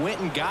pitch. He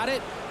went and got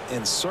it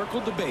and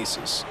circled the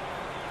bases.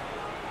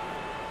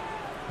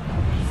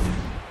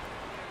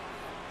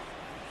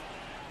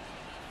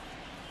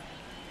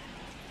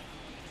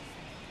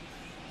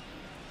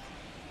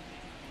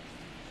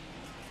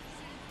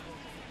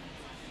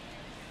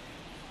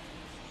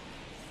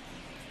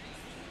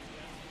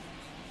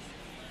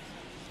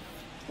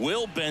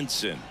 Will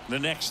Benson, the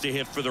next to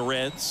hit for the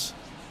Reds.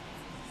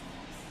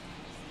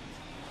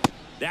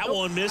 That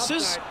one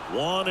misses.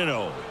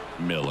 1-0.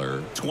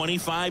 Miller,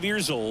 25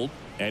 years old,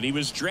 and he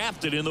was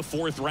drafted in the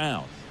 4th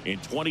round in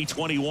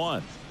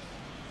 2021.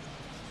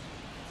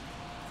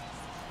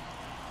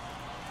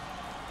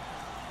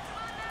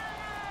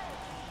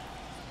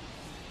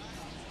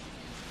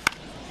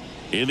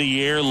 In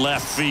the air,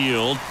 left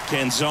field.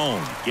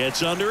 Canzone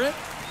gets under it,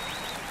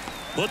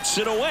 puts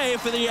it away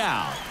for the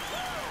out.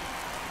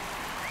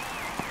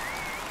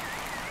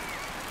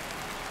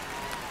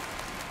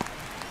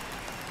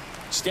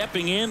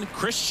 Stepping in,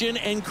 Christian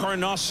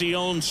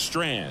Encarnacion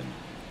Strand.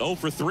 0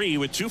 for 3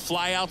 with 2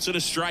 flyouts and a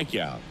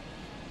strikeout.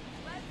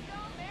 Let's go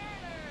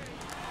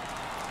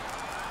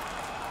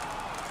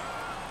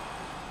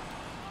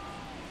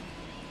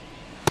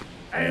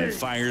Mariners! And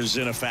fires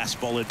in a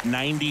fastball at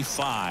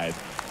 95.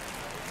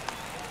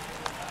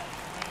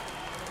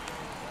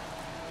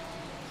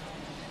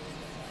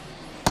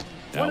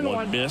 That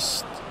one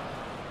missed.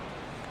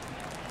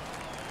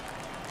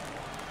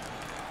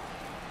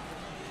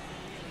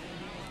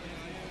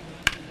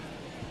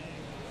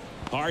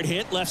 Hard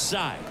hit left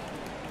side.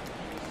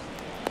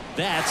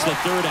 That's the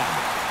 3rd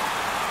out.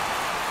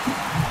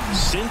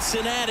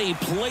 Cincinnati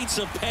plates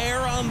a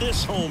pair on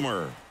this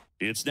homer.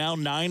 It's now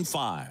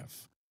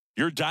 9-5.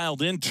 You're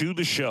dialed into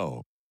the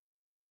show.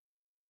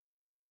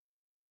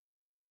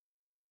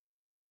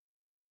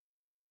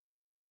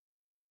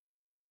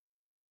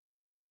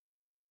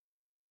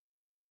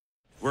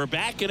 We're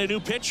back in a new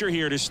pitcher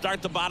here to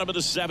start the bottom of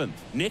the 7th.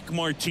 Nick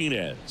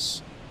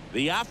Martinez.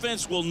 The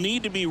offense will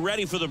need to be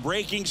ready for the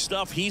breaking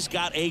stuff. He's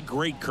got a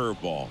great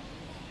curveball.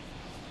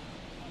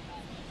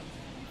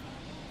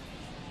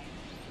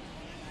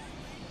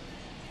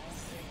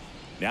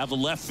 Now the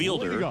left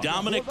fielder,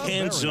 Dominic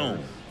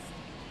Canzone.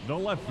 The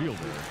left fielder,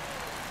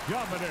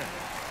 Dominic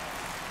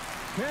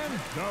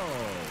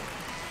Canzone.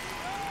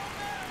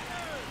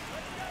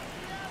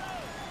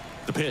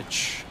 The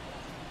pitch.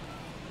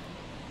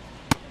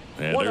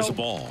 And there's a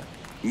ball.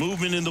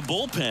 Movement in the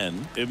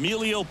bullpen.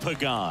 Emilio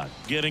Pagan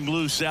getting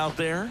loose out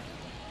there.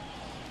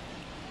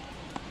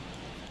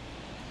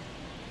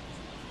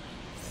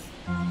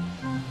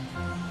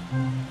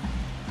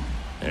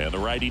 And the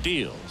righty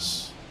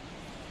deals.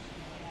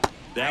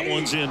 That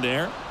one's in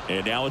there.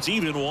 And now it's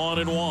even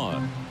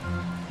 1-1.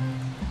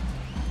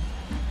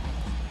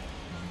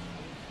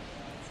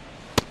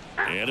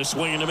 And a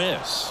swing and a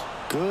miss.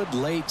 Good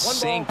late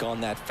sink on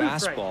that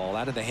fastball.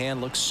 Out of the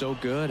hand, looks so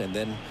good. And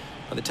then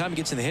by the time he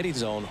gets in the hitting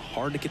zone,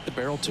 hard to get the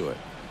barrel to it.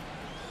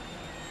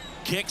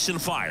 Kicks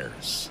and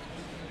fires.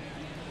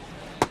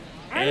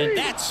 And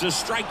that's a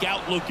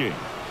strikeout looking.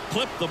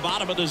 Clip the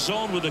bottom of the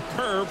zone with a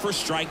curve for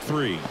strike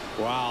 3.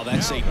 Wow,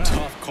 that's a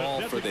tough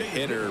call for the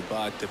hitter,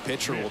 but the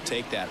pitcher will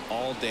take that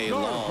all day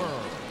long.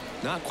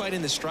 Not quite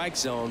in the strike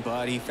zone,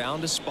 but he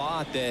found a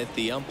spot that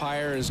the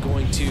umpire is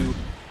going to,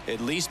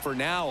 at least for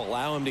now,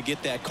 allow him to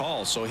get that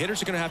call. So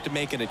hitters are going to have to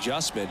make an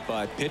adjustment,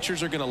 but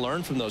pitchers are going to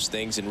learn from those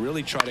things and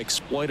really try to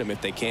exploit them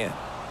if they can.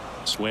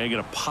 Swing and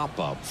a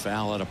pop-up.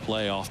 Foul out of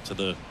play off to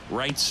the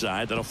right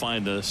side. That'll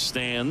find the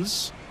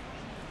stands.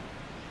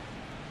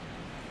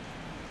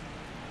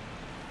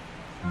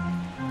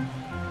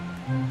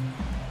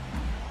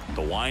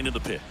 The wind of the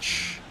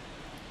pitch.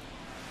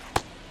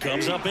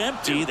 Comes up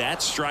empty.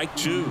 That's strike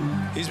 2.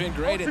 He's been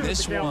great in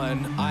this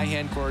one.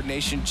 Eye-hand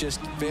coordination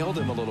just failed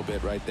him a little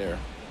bit right there.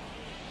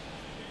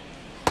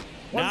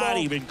 Not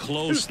even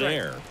close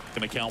there.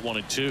 Going to count 1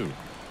 and 2.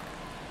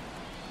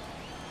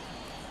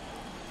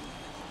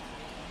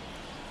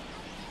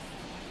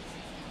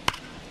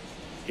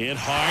 Hit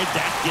hard.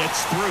 That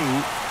gets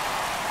through.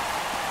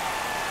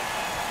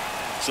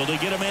 So they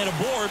get a man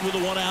aboard with a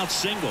 1-out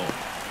single.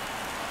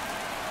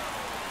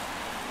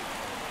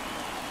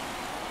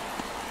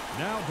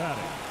 Now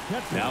batting.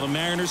 Now the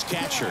Mariners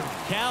catcher,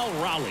 Cal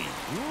Raleigh.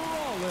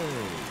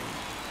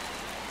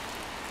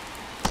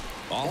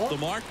 Off the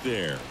mark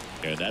there.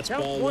 And that's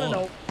ball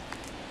 1.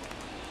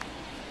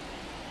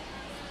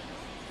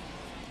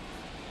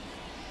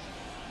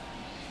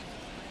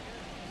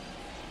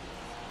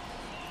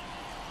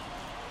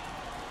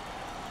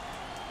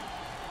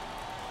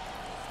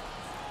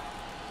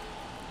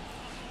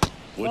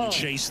 Wouldn't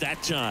chase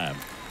that time.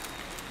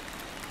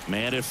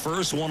 Man at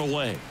first, one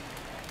away.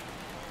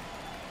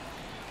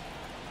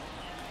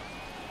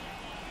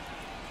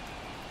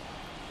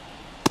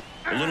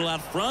 A little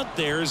out front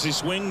there as he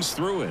swings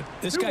through it.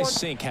 This guy's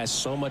sink has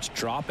so much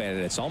drop in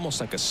it. It's almost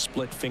like a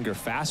split finger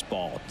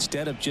fastball.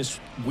 Instead of just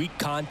weak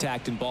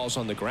contact and balls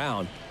on the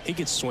ground, he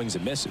gets swings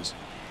and misses.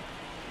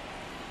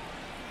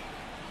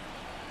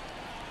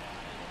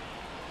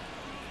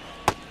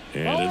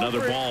 And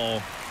another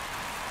ball.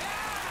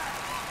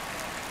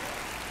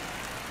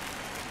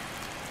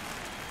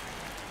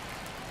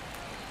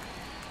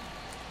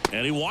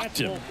 And he walked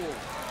him.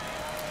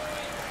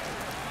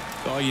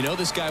 Oh, you know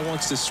this guy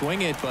wants to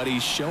swing it, but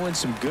he's showing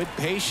some good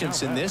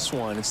patience in this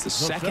one. It's the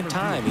second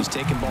time he's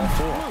taken ball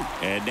 4.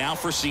 And now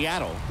for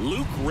Seattle,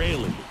 Luke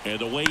Raley. And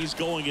the way he's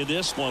going in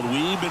this one,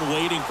 we've been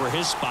waiting for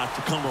his spot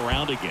to come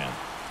around again.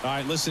 All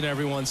right, listen,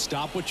 everyone,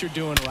 stop what you're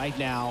doing right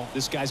now.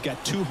 This guy's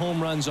got 2 home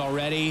runs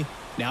already.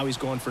 Now he's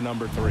going for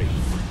number 3.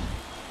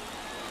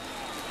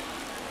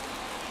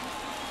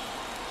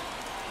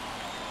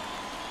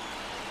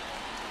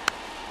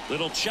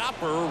 Little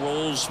chopper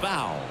rolls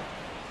foul.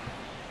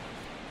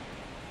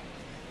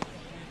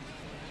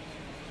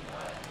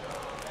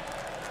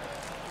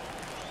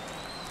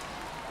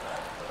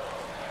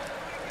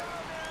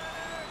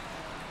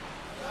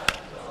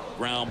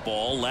 Ground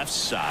ball left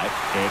side,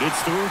 and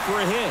it's through for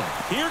a hit.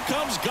 Here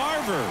comes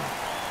Garver.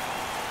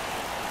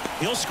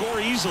 He'll score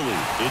easily.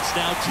 It's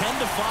now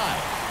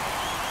 10-5.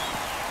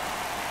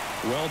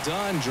 Well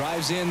done.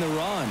 Drives in the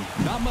run.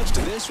 Not much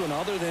to this one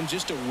other than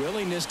just a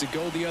willingness to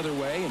go the other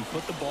way and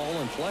put the ball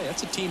in play.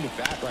 That's a team at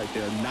bat right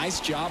there. Nice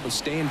job of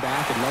staying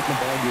back and letting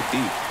the ball get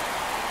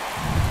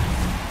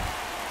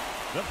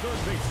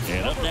deep.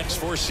 And up next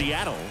for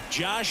Seattle,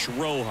 Josh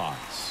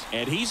Rojas.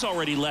 And he's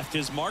already left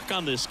his mark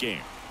on this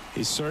game.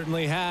 He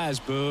certainly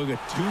has, Boog. A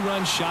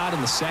 2-run shot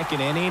in the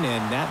second inning,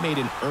 and that made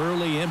an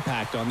early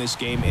impact on this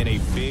game in a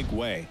big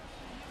way.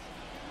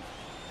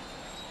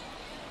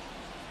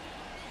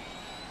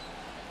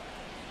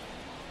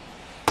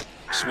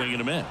 Swing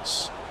and a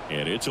miss.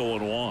 And it's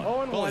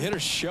 0-1. Well, the hitter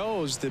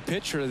shows the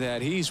pitcher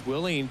that he's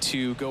willing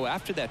to go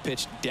after that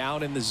pitch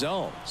down in the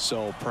zone.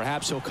 So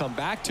perhaps he'll come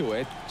back to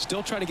it.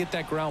 Still try to get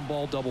that ground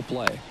ball double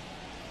play.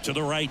 To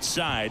the right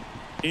side,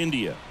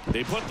 India.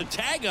 They put the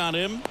tag on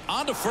him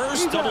onto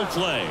first, double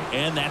play.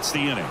 And that's the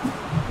inning.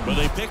 But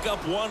they pick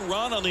up 1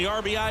 run on the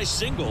RBI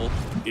single.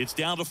 It's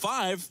down to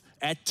 5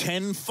 at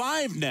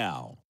 10-5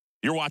 now.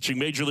 You're watching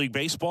Major League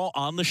Baseball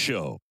on the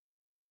show.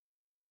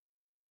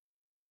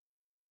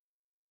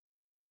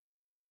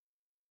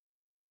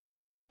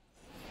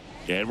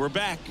 And we're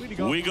back.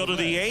 We go to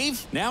the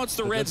 8th. Now it's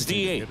the Reds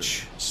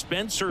DH,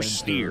 Spencer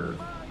Steer.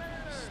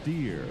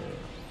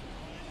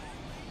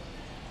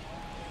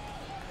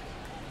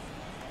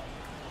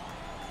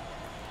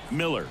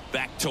 Miller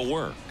back to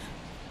work.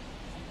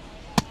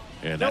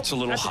 And that's a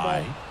little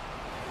high.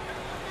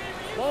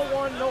 Ball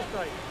 1, no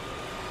strike.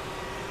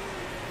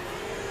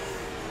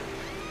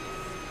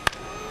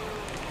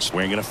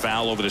 Swinging a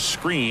foul over the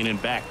screen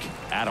and back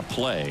out of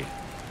play.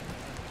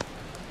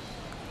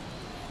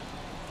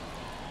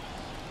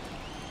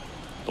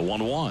 The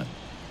 1-1.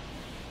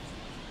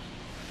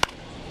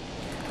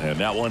 And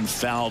that one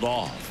fouled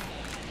off.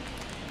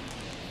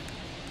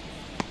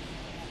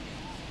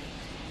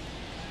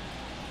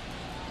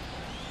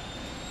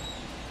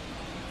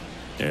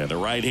 And the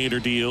right-hander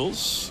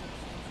deals.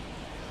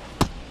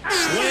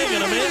 Swing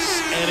and a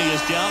miss, and he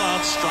is down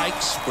on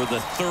strikes for the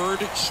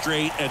 3rd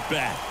straight at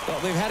bat. Well,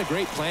 they've had a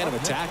great plan of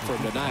attack for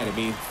him tonight. I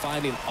mean,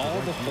 finding all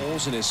the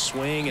holes in his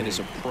swing and his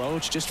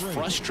approach, just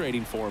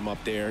frustrating for him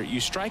up there. You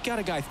strike out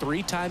a guy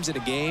 3 times in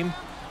a game,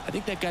 I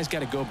think that guy's got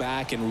to go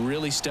back and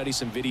really study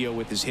some video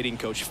with his hitting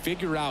coach,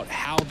 figure out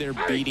how they're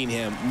beating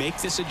him, make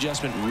this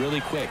adjustment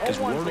really quick, because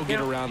word will get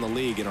around the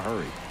league in a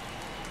hurry.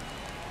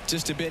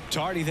 Just a bit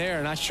tardy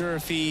there. Not sure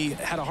if he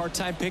had a hard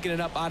time picking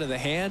it up out of the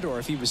hand or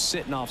if he was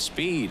sitting off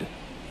speed.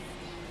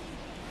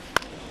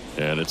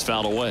 And it's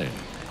fouled away.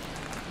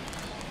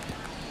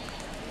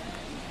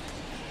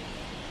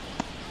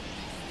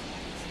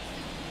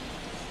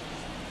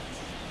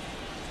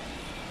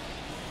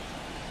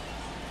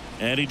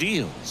 And he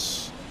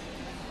deals.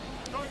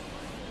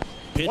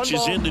 Pitch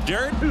is in the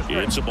dirt.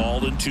 It's a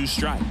ball and 2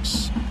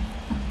 strikes.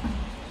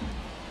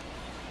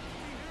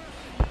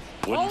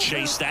 Wouldn't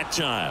chase that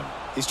time.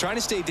 He's trying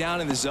to stay down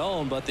in the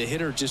zone, but the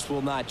hitter just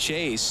will not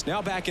chase.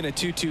 Now back in a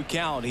 2-2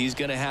 count, he's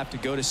going to have to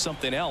go to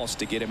something else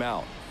to get him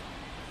out.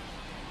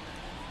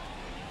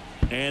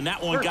 And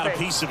that one got a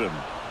piece of him.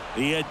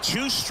 He had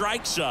 2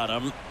 strikes on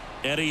him,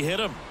 and he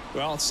hit him.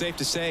 Well, it's safe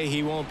to say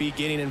he won't be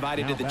getting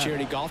invited to the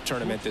charity golf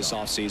tournament this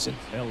offseason.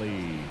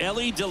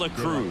 Ellie De La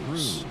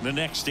Cruz, the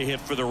next to hit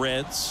for the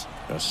Reds.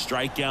 A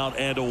strikeout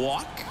and a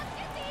walk.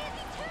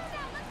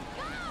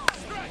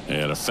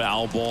 And a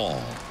foul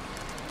ball.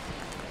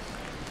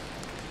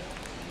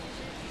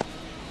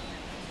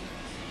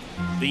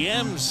 The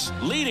M's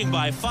leading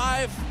by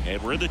 5,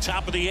 and we're in the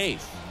top of the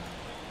 8th.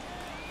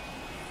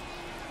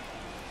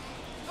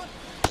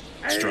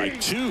 Strike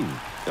 2.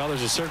 Well,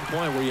 there's a certain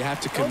point where you have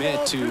to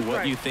commit to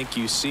what you think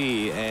you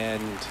see,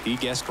 and he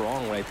guessed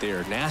wrong right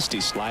there. Nasty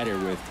slider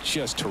with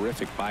just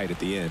terrific bite at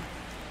the end.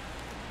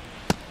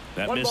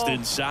 That One missed ball,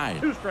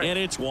 inside, 2 strikes. and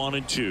it's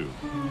 1-2.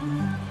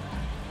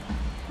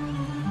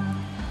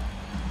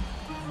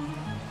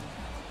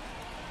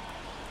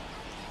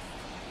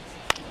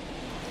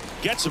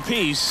 Gets a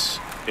piece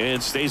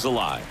and stays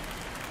alive.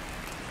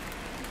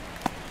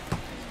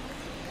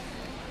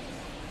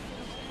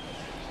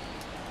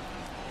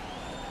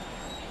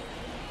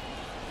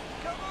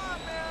 Come on,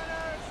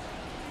 Mariners.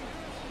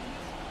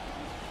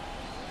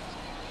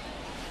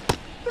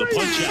 The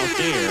punch out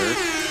there,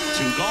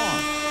 2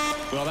 gone.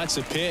 Well, that's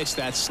a pitch,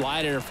 that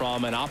slider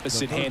from an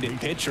opposite-handed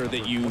pitcher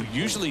that you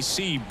usually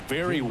see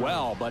very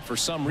well, but for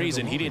some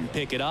reason he didn't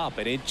pick it up,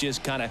 and it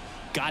just kind of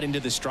got into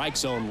the strike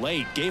zone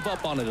late, gave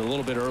up on it a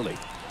little bit early.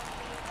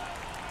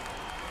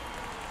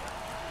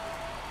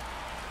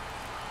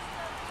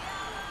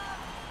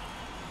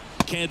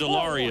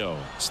 Candelario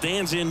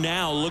stands in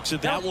now, looks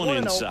at that one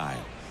inside.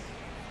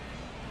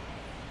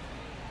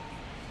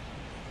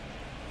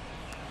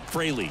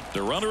 Fraley,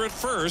 the runner at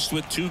first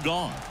with 2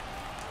 gone.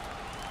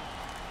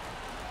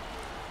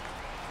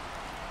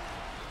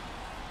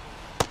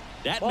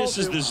 That Ball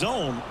misses 2. the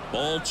zone.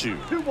 Ball 2.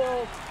 2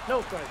 balls,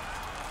 no strikes.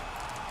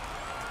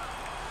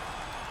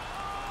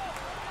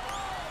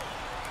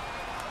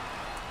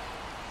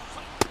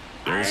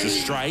 There's a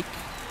strike.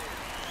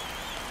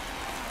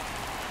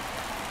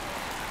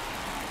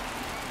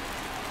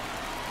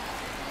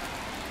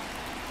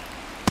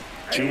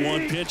 Hey.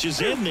 2-1 pitch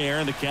is in there,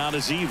 and the count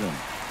is even.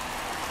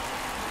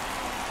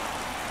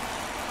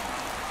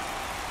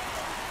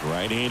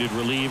 Right-handed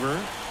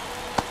reliever.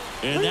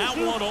 And that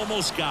one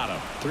almost got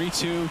him.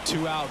 3-2,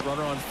 2 out,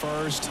 runner on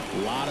first. A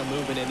lot of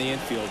movement in the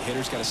infield.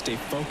 Hitter's got to stay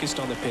focused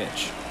on the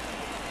pitch.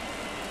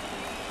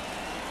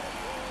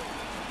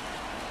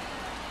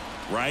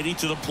 Righty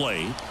to the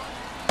plate.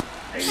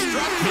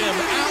 Struck him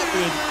out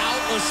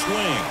without a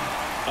swing.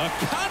 A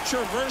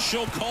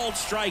controversial called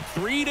strike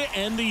 3 to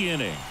end the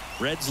inning.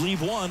 Reds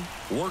leave 1.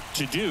 Work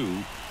to do.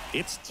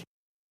 It's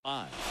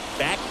 5.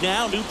 Back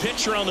now, new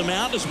pitcher on the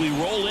mound as we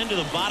roll into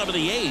the bottom of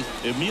the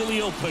 8th.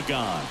 Emilio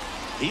Pagan.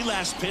 He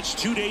last pitched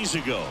 2 days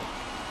ago.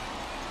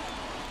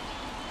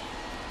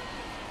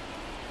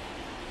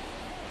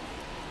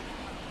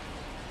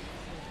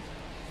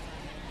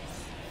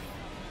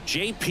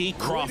 J.P.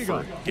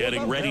 Crawford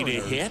getting ready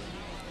to hit.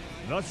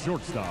 The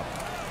shortstop,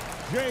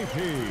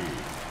 J.P.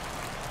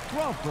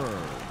 Crawford.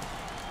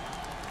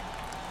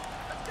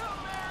 Let's go,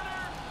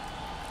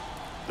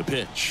 Mariners. The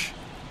pitch.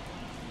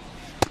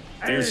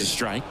 There's a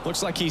strike.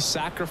 Looks like he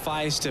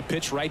sacrificed a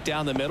pitch right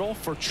down the middle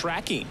for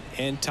tracking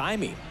and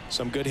timing.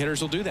 Some good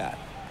hitters will do that.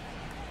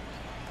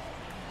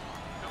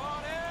 Come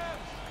on in.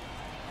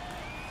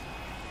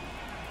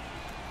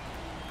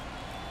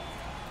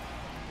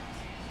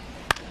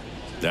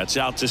 That's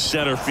out to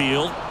center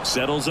field.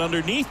 Settles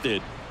underneath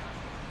it.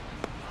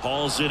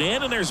 Hauls it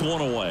in, and there's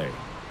 1 away.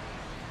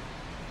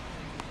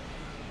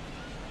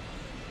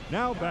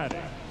 Now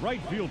batting,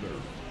 right fielder,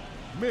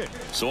 Mitch.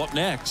 So up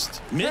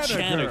next, Mitch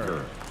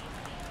Haniger.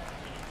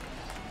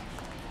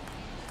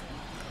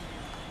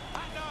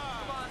 Come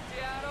on,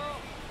 Seattle.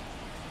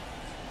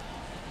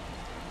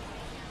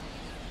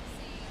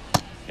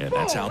 And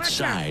that's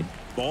outside.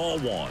 Ball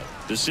 1.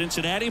 The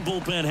Cincinnati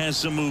bullpen has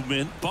some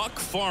movement. Buck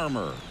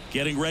Farmer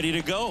getting ready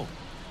to go.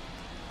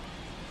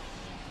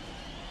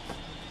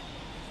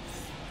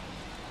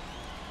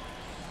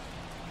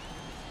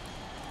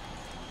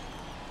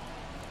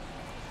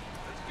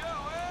 Let's go,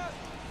 Ed.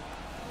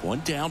 1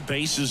 down,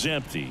 base is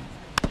empty.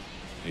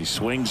 He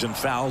swings and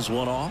fouls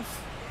 1 off.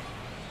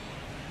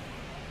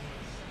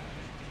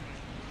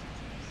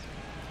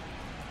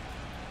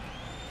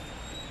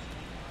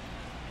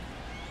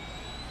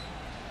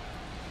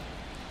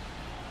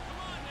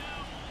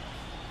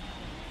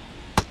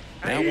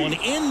 That one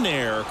in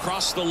there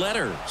across the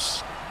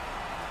letters.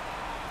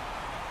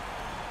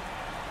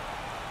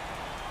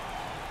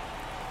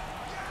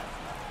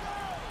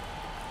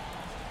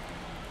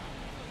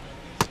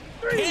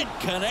 Can't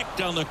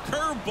connect on the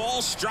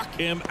curveball, struck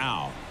him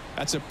out.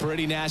 That's a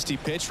pretty nasty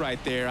pitch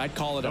right there. I'd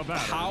call it a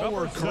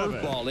power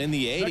curveball in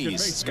the 80s.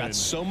 It's got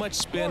so much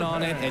spin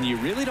on it, and you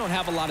really don't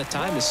have a lot of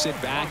time to sit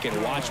back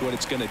and watch what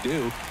it's going to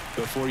do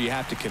before you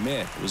have to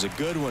commit. It was a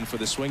good one for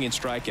the swinging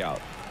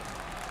strikeout.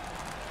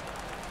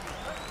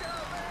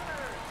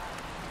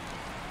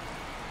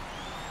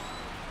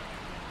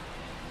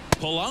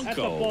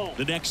 Polanco,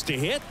 the next to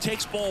hit,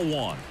 takes ball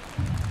 1.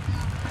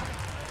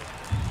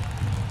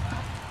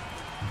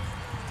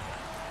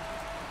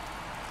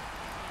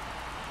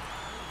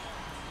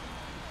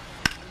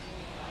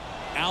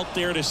 Out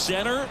there to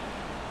center,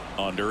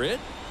 under it,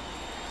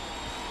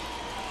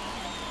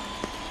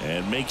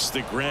 and makes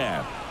the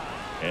grab,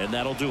 and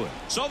that'll do it.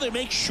 So they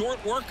make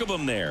short work of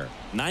him there.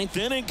 9th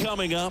inning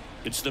coming up.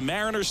 It's the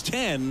Mariners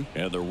 10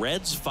 and the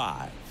Reds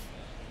 5.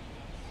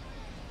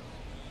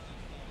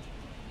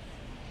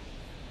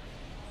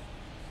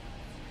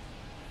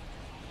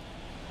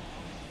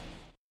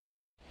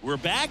 we're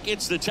back.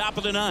 It's the top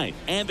of the ninth,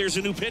 and there's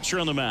a new pitcher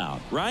on the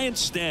mound, Ryan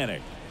Stanek.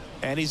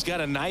 And he's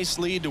got a nice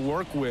lead to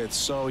work with,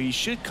 so he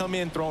should come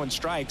in throwing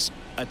strikes,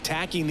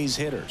 attacking these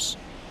hitters.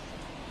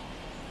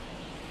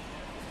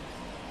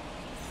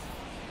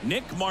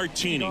 Nick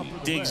Martini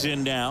digs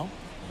in now.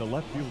 The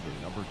left fielder,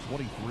 number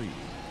 23,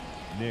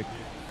 Nick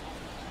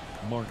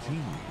Martini.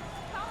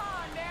 Come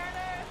on,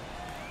 Mariners.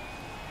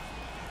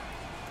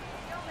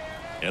 Go,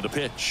 Mariners. And a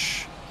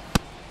pitch.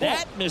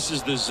 That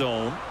misses the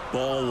zone.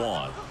 Ball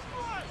one.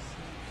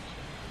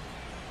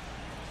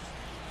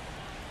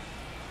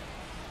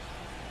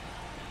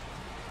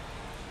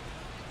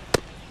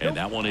 And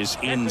that one is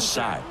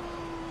inside.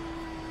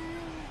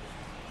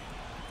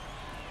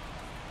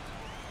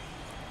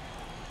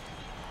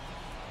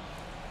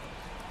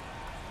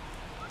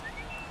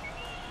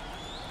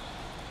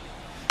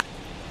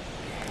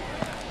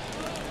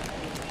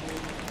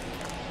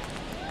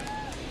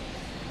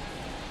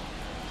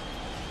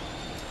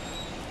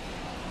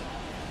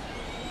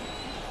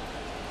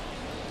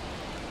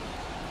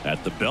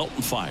 At the belt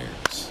and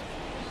fires.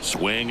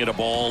 Swing at a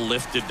ball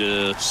lifted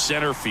to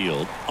center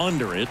field.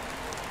 Under it.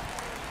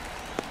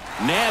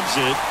 Nabs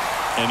it.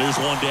 And there's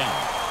one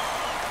down.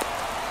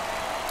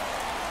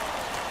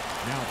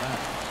 Now back,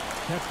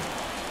 catcher,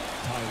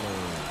 Tyler.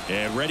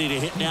 And ready to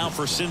hit now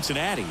for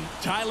Cincinnati,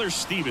 Tyler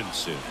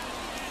Stevenson.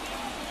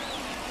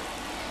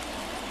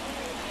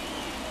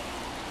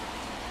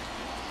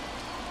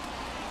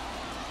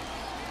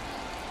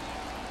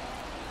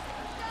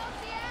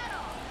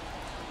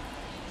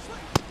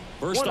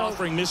 First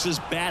offering misses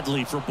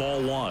badly for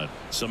ball one.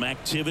 Some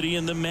activity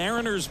in the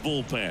Mariners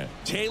bullpen.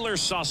 Taylor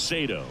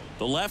Saucedo,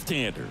 the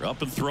left-hander,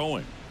 up and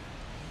throwing.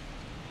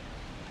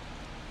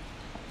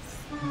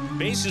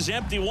 Base is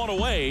empty, one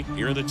away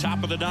here at the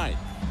top of the ninth.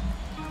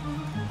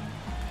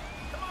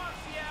 Come on,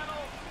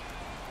 Seattle.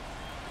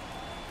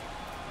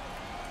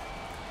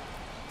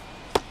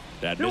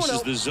 That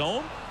misses the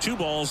zone. 2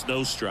 balls,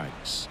 no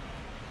strikes.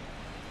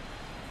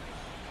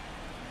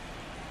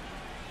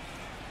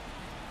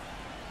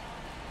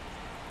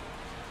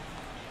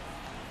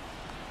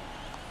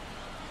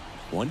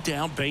 One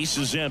down, base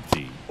is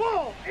empty.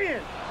 Ball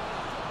in.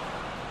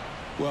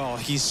 Well,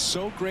 he's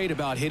so great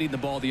about hitting the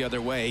ball the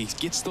other way. He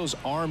gets those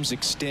arms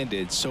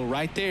extended. So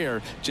right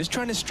there, just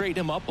trying to straighten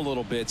him up a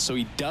little bit so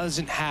he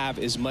doesn't have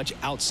as much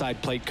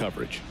outside plate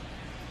coverage.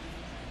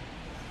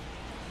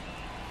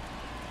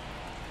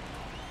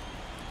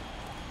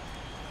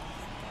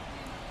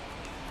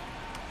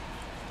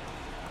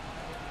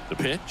 The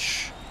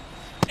pitch.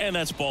 And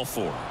that's ball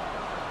 4.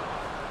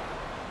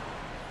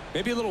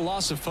 Maybe a little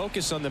loss of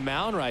focus on the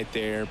mound right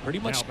there. Pretty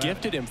much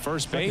gifted him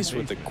first base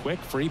with a quick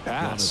free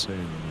pass.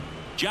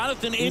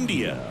 Jonathan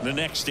India, the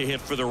next to hit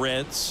for the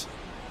Reds.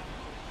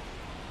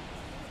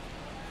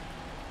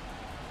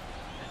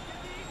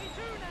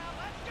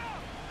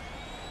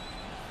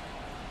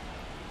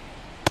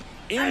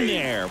 In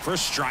there for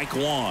strike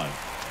 1.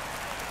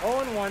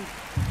 0-1.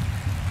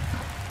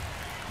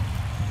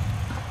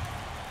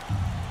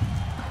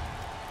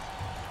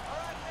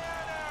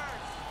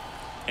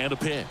 And a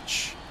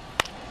pitch.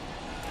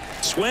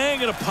 Swing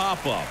and a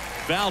pop-up.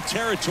 Foul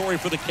territory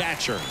for the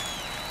catcher.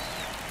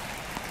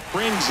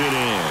 Brings it in.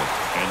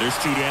 And there's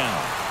 2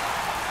 down.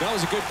 That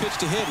was a good pitch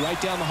to hit right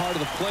down the heart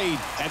of the plate.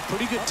 Had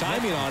pretty good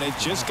timing on it.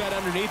 Just got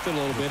underneath it a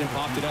little bit and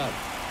popped it up.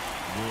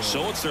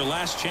 So it's their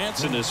last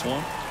chance in this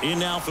one. In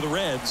now for the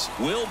Reds,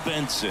 Will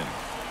Benson.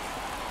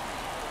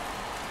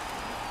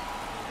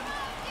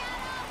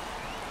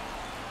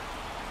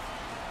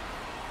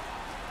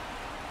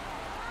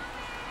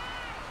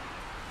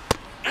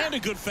 And a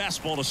good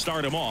fastball to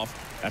start him off.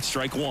 That's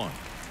strike 1.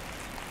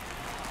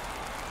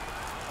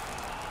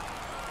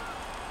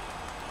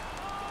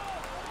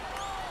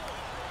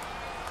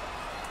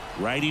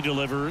 Righty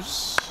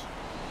delivers.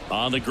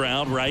 On the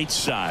ground, right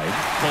side.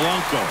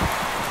 Polanco.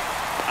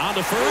 On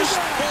to first.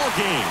 Ball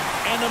game.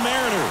 And the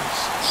Mariners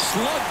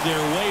slug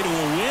their way to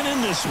a win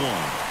in this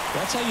one.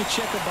 That's how you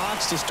check a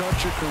box to start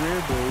your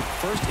career, Boo.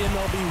 First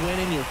MLB win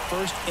in your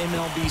first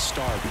MLB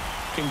start.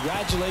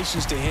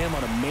 Congratulations to him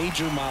on a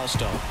major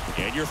milestone.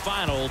 And your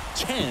final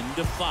 10-5.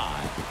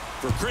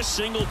 For Chris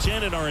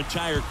Singleton and our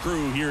entire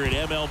crew here at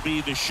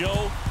MLB The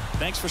Show,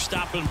 thanks for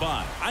stopping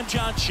by. I'm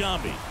John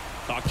Shambi.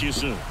 Talk to you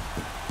soon.